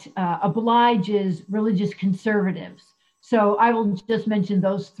that obliges religious conservatives. So I will just mention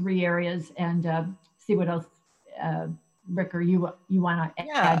those three areas and see what else, Rick, or you want to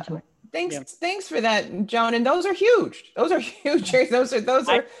add to it. Thanks for that, Joan. And those are huge. Those are huge. Those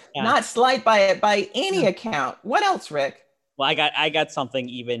are not slight by any account. What else, Rick? Well, I got something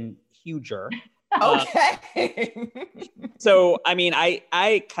even huger. Okay. So, I mean,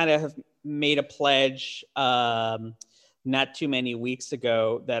 I kind of have made a pledge not too many weeks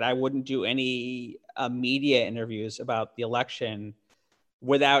ago that I wouldn't do any media interviews about the election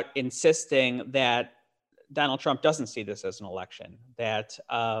without insisting that Donald Trump doesn't see this as an election, that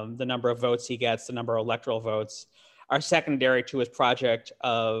the number of votes he gets, the number of electoral votes are secondary to his project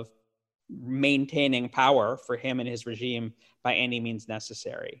of maintaining power for him and his regime by any means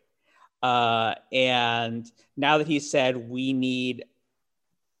necessary. And now that he's said we need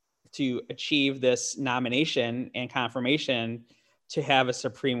to achieve this nomination and confirmation to have a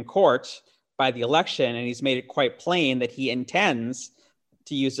Supreme Court by the election, and he's made it quite plain that he intends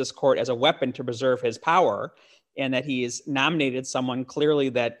to use this court as a weapon to preserve his power, and that he's nominated someone clearly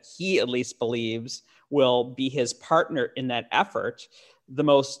that he at least believes will be his partner in that effort. The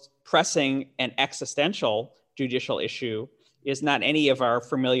most pressing and existential judicial issue is not any of our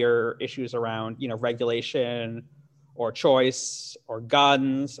familiar issues around, regulation or choice or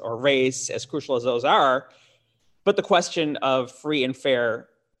guns or race, as crucial as those are, but the question of free and fair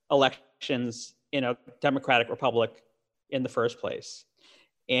elections in a democratic republic in the first place.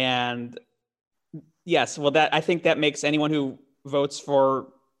 And yes, well, I think that makes anyone who votes for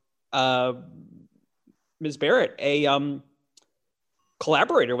Ms. Barrett a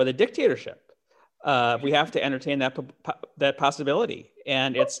collaborator with a dictatorship. We have to entertain that possibility,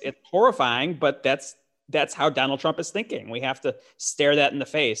 and it's horrifying, but that's how Donald Trump is thinking. We have to stare that in the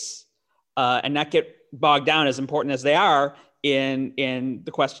face and not get bogged down, as important as they are, in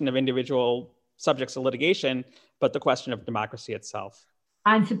the question of individual subjects of litigation, but the question of democracy itself.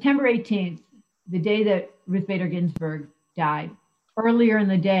 On September 18th, the day that Ruth Bader Ginsburg died, earlier in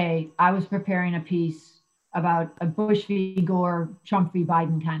the day, I was preparing a piece about a Bush v. Gore, Trump v.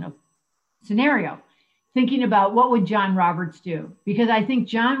 Biden kind of scenario, thinking about what would John Roberts do? Because I think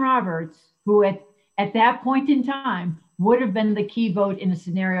John Roberts, who at that point in time would have been the key vote in a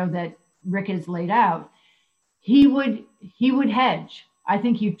scenario that Rick has laid out, he would hedge. I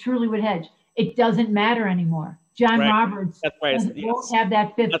think he truly would hedge. It doesn't matter anymore. John Roberts won't have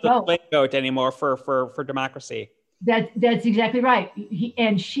that fifth vote. Not the vote anymore for democracy. That's exactly right.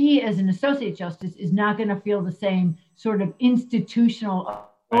 And she, as an associate justice, is not going to feel the same sort of institutional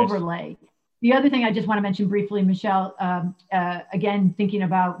overlay. The other thing I just want to mention briefly, Michelle, again, thinking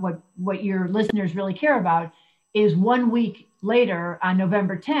about what your listeners really care about, is 1 week later, on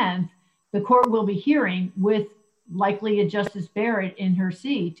November 10th, the court will be hearing, with likely a Justice Barrett in her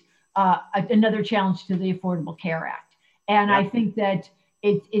seat, another challenge to the Affordable Care Act. And I think that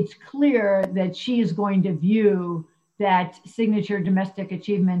it's clear that she is going to view that signature domestic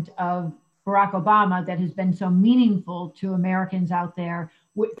achievement of Barack Obama that has been so meaningful to Americans out there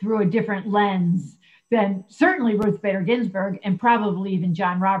through a different lens than certainly Ruth Bader Ginsburg, and probably even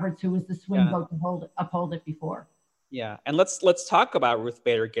John Roberts, who was the swing vote to uphold it before. Yeah, and let's talk about Ruth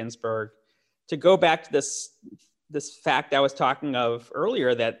Bader Ginsburg. To go back to this fact I was talking of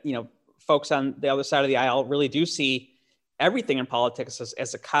earlier, that folks on the other side of the aisle really do see everything in politics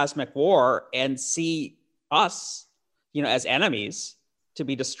as a cosmic war, and see us, as enemies to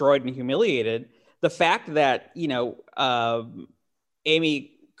be destroyed and humiliated. The fact that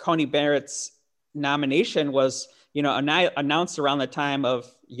Amy Coney Barrett's nomination was announced around the time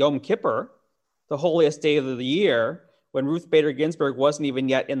of Yom Kippur, the holiest day of the year, when Ruth Bader Ginsburg wasn't even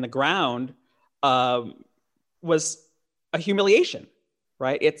yet in the ground, was a humiliation,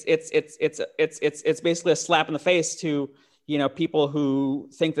 right? It's basically a slap in the face to people who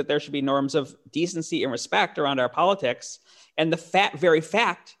think that there should be norms of decency and respect around our politics, and the very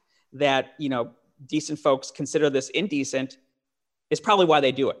fact that decent folks consider this indecent is probably why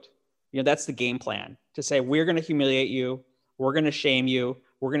they do it. That's the game plan, to say, we're going to humiliate you, we're going to shame you,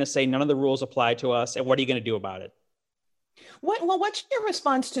 we're going to say none of the rules apply to us, and what are you going to do about it? What's your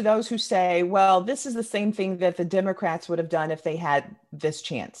response to those who say, well, this is the same thing that the Democrats would have done if they had this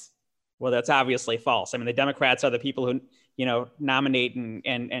chance? Well, that's obviously false. I mean, the Democrats are the people who, nominate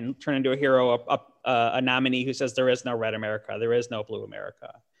and turn into a hero a nominee who says there is no red America, there is no blue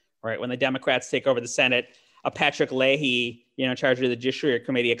America, right? When the Democrats take over the Senate, Patrick Leahy, in charge of the Judiciary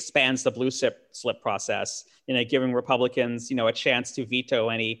Committee, expands the blue slip process, giving Republicans, a chance to veto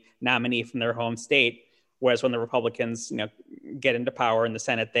any nominee from their home state. Whereas when the Republicans, get into power in the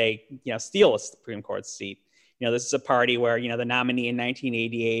Senate, they, steal a Supreme Court seat. This is a party where, the nominee in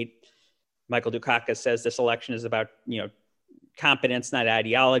 1988, Michael Dukakis, says this election is about, competence, not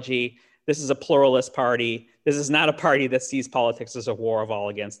ideology. This is a pluralist party. This is not a party that sees politics as a war of all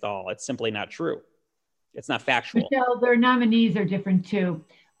against all. It's simply not true. It's not factual. Michelle, their nominees are different too.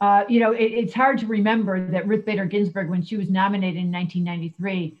 It's hard to remember that Ruth Bader Ginsburg, when she was nominated in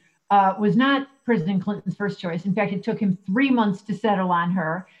 1993, was not President Clinton's first choice. In fact, it took him 3 months to settle on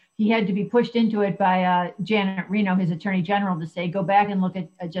her. He had to be pushed into it by Janet Reno, his attorney general, to say, go back and look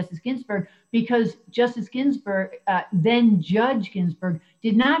at Justice Ginsburg, because Justice Ginsburg, then Judge Ginsburg,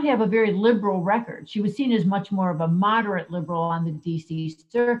 did not have a very liberal record. She was seen as much more of a moderate liberal on the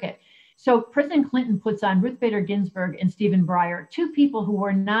DC circuit. So President Clinton puts on Ruth Bader Ginsburg and Stephen Breyer, two people who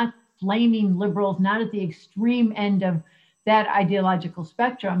were not flaming liberals, not at the extreme end of that ideological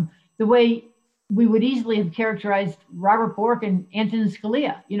spectrum, the way we would easily have characterized Robert Bork and Antonin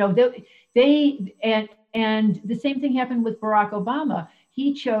Scalia. And the same thing happened with Barack Obama.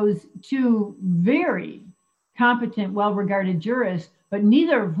 He chose two very competent, well-regarded jurists, but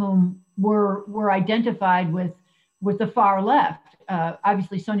neither of whom were identified with the far left.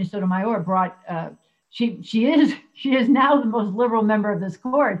 Obviously, Sonia Sotomayor brought. She is now the most liberal member of this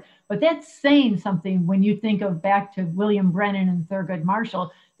court, but that's saying something when you think of back to William Brennan and Thurgood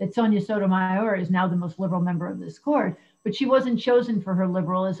Marshall, that Sonia Sotomayor is now the most liberal member of this court, but she wasn't chosen for her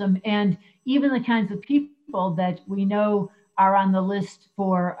liberalism. And even the kinds of people that we know are on the list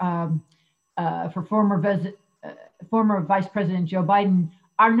for former Vice President Joe Biden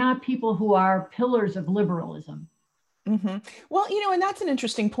are not people who are pillars of liberalism. Mm-hmm. Well, and that's an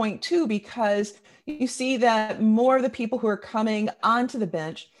interesting point too, because you see that more of the people who are coming onto the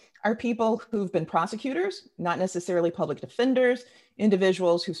bench are people who've been prosecutors, not necessarily public defenders,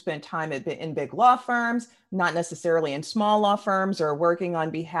 individuals who spent time in big law firms, not necessarily in small law firms, or working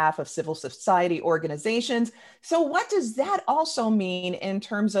on behalf of civil society organizations. So what does that also mean in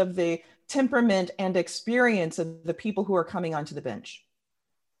terms of the temperament and experience of the people who are coming onto the bench?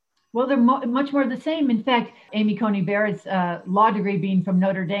 Well, they're much more the same. In fact, Amy Coney Barrett's law degree being from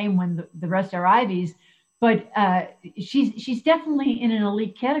Notre Dame, when the rest are Ivies, but she's definitely in an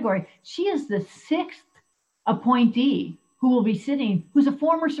elite category. She is the 6th appointee who will be sitting, who's a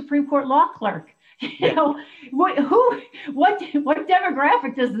former Supreme Court law clerk. You know, what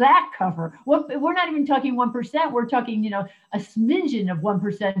demographic does that cover? We're not even talking 1%. We're talking, a smidgen of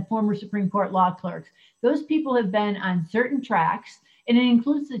 1% former Supreme Court law clerks. Those people have been on certain tracks, and it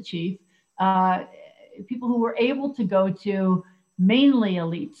includes the chief, people who were able to go to mainly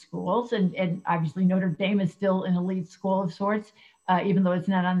elite schools, and obviously Notre Dame is still an elite school of sorts, even though it's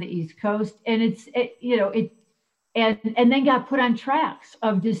not on the East Coast, and and then got put on tracks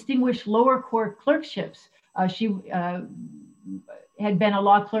of distinguished lower court clerkships. She had been a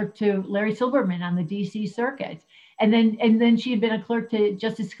law clerk to Larry Silberman on the DC circuit, and then she had been a clerk to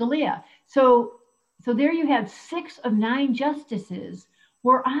Justice Scalia. So there you have 6 of 9 justices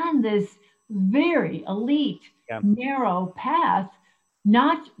were on this very elite, narrow path,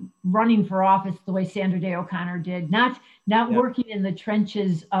 not running for office the way Sandra Day O'Connor did, not working in the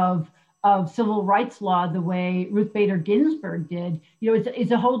trenches of civil rights law the way Ruth Bader Ginsburg did.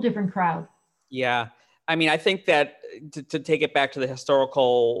 It's a whole different crowd. Yeah. I mean, I think that to take it back to the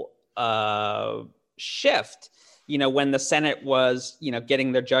historical shift, when the Senate was,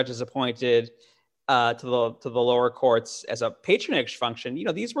 getting their judges appointed to the lower courts as a patronage function,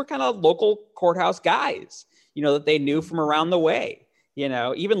 these were kind of local courthouse guys, that they knew from around the way.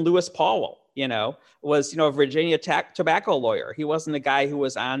 Even Lewis Powell, was, a Virginia tobacco lawyer. He wasn't a guy who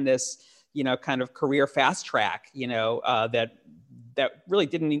was on this, kind of career fast track, that really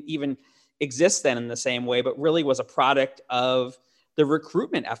didn't even exist then in the same way, but really was a product of the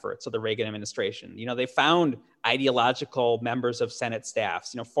recruitment efforts of the Reagan administration. They found ideological members of Senate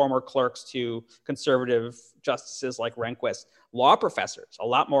staffs, former clerks to conservative justices like Rehnquist, law professors, a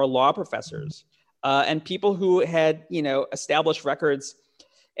lot more law professors, and people who had, established records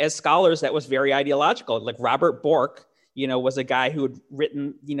as scholars that was very ideological. Like Robert Bork, was a guy who had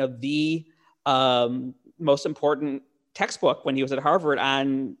written, the most important textbook when he was at Harvard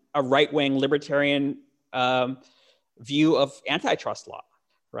on a right-wing libertarian view of antitrust law,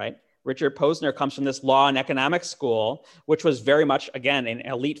 right? Richard Posner comes from this law and economics school, which was very much, again, an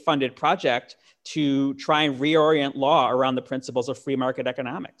elite-funded project to try and reorient law around the principles of free market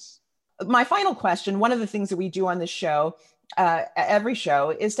economics. My final question, one of the things that we do on this show, every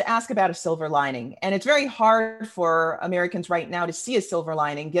show, is to ask about a silver lining. And it's very hard for Americans right now to see a silver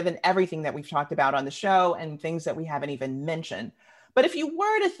lining, given everything that we've talked about on the show and things that we haven't even mentioned. But if you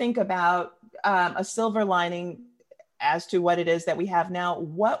were to think about a silver lining as to what it is that we have now,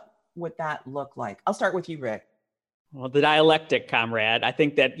 what would that look like? I'll start with you, Rick. Well, the dialectic, comrade. I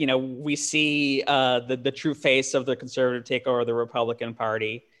think that, we see the true face of the conservative takeover of the Republican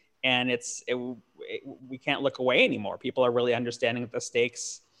Party, and we can't look away anymore. People are really understanding that the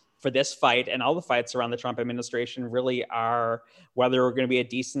stakes for this fight and all the fights around the Trump administration really are whether we're going to be a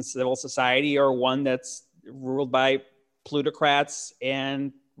decent civil society or one that's ruled by plutocrats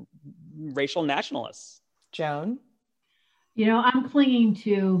and racial nationalists. Joan? I'm clinging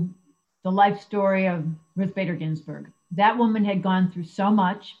to the life story of Ruth Bader Ginsburg. That woman had gone through so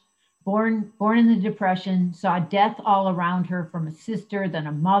much, born in the Depression, saw death all around her, from a sister, then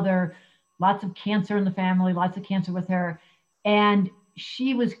a mother, lots of cancer in the family, lots of cancer with her. And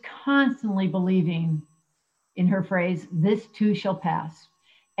she was constantly believing in her phrase, "This too shall pass,"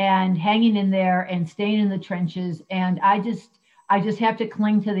 and hanging in there and staying in the trenches. And I just have to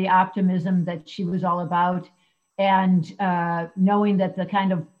cling to the optimism that she was all about. And knowing that the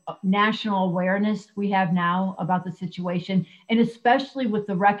kind of national awareness we have now about the situation, and especially with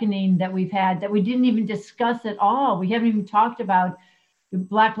the reckoning that we've had, that we didn't even discuss at all. We haven't even talked about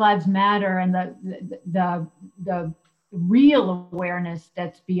Black Lives Matter and the real awareness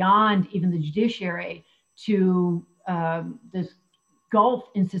that's beyond even the judiciary to this gulf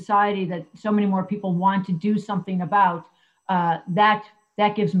in society that so many more people want to do something about. That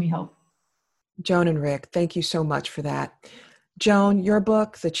gives me hope. Joan and Rick, thank you so much for that. Joan, your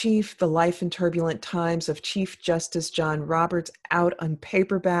book, The Chief, The Life and Turbulent Times of Chief Justice John Roberts, out on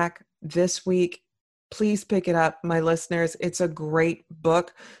paperback this week. Please pick it up, my listeners. It's a great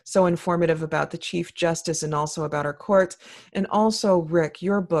book, so informative about the Chief Justice and also about our courts. And also, Rick,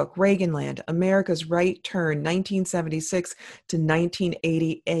 your book, Reaganland, America's Right Turn, 1976 to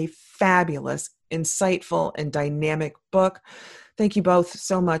 1980, a fabulous, insightful, and dynamic book Thank you both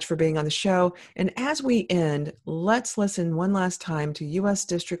so much for being on the show. And as we end, let's listen one last time to U.S.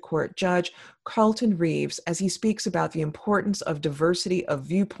 District Court Judge Carlton Reeves as he speaks about the importance of diversity of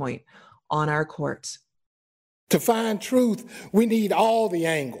viewpoint on our courts. To find truth, we need all the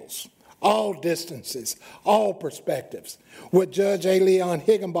angles, all distances, all perspectives, what Judge A. Leon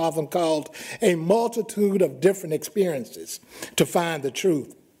Higginbotham called a multitude of different experiences to find the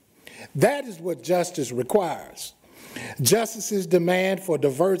truth. That is what justice requires. Justice's demand for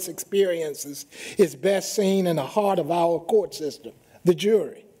diverse experiences is best seen in the heart of our court system, the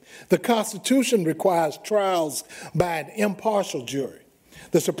jury. The Constitution requires trials by an impartial jury.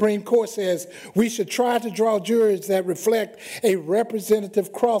 The Supreme Court says we should try to draw juries that reflect a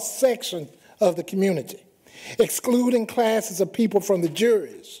representative cross-section of the community. Excluding classes of people from the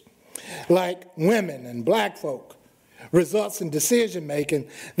juries, like women and black folk, results in decision-making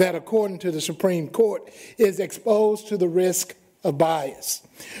that, according to the Supreme Court, is exposed to the risk of bias.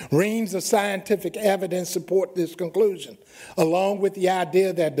 Reams of scientific evidence support this conclusion, along with the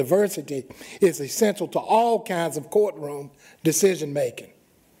idea that diversity is essential to all kinds of courtroom decision-making.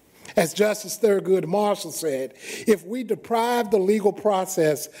 As Justice Thurgood Marshall said, if we deprive the legal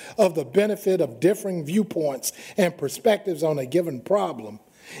process of the benefit of differing viewpoints and perspectives on a given problem,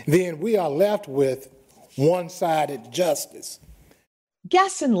 then we are left with one-sided justice.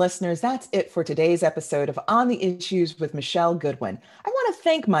 Guests and listeners, that's it for today's episode of On the Issues with Michelle Goodwin. I want to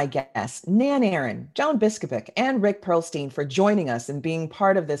thank my guests, Nan Aaron, Joan Biskovic, and Rick Perlstein for joining us and being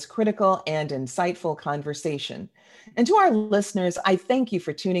part of this critical and insightful conversation. And to our listeners, I thank you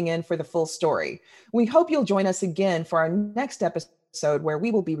for tuning in for the full story. We hope you'll join us again for our next episode where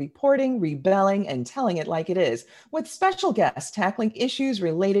we will be reporting, rebelling, and telling it like it is, with special guests tackling issues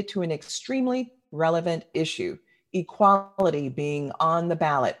related to an extremely relevant issue, equality being on the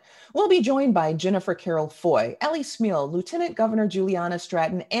ballot. We'll be joined by Jennifer Carroll Foy, Ellie Smeal, Lieutenant Governor Juliana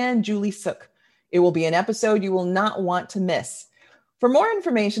Stratton, and Julie Suk. It will be an episode you will not want to miss. For more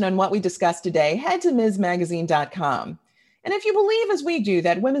information on what we discussed today, head to MsMagazine.com. And if you believe, as we do,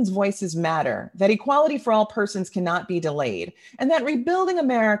 that women's voices matter, that equality for all persons cannot be delayed, and that rebuilding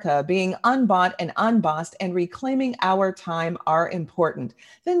America, being unbought and unbossed, and reclaiming our time are important,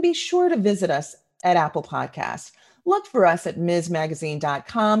 then be sure to visit us at Apple Podcasts. Look for us at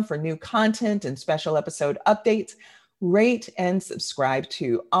MsMagazine.com for new content and special episode updates. Rate and subscribe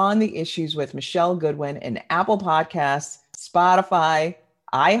to On the Issues with Michelle Goodwin in Apple Podcasts, Spotify,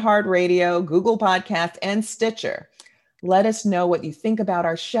 iHeartRadio, Google Podcasts, and Stitcher. Let us know what you think about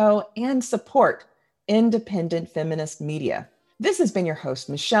our show and support independent feminist media. This has been your host,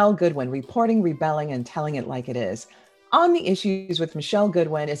 Michelle Goodwin, reporting, rebelling, and telling it like it is. On the Issues with Michelle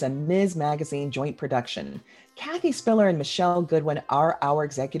Goodwin is a Ms. Magazine joint production. Kathy Spiller and Michelle Goodwin are our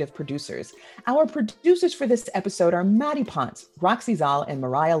executive producers. Our producers for this episode are Maddie Ponce, Roxy Zal, and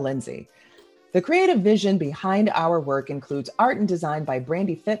Mariah Lindsay. The creative vision behind our work includes art and design by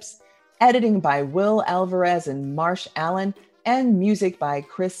Brandy Phipps, editing by Will Alvarez and Marsh Allen, and music by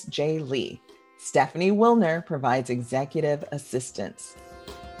Chris J. Lee. Stephanie Wilner provides executive assistance.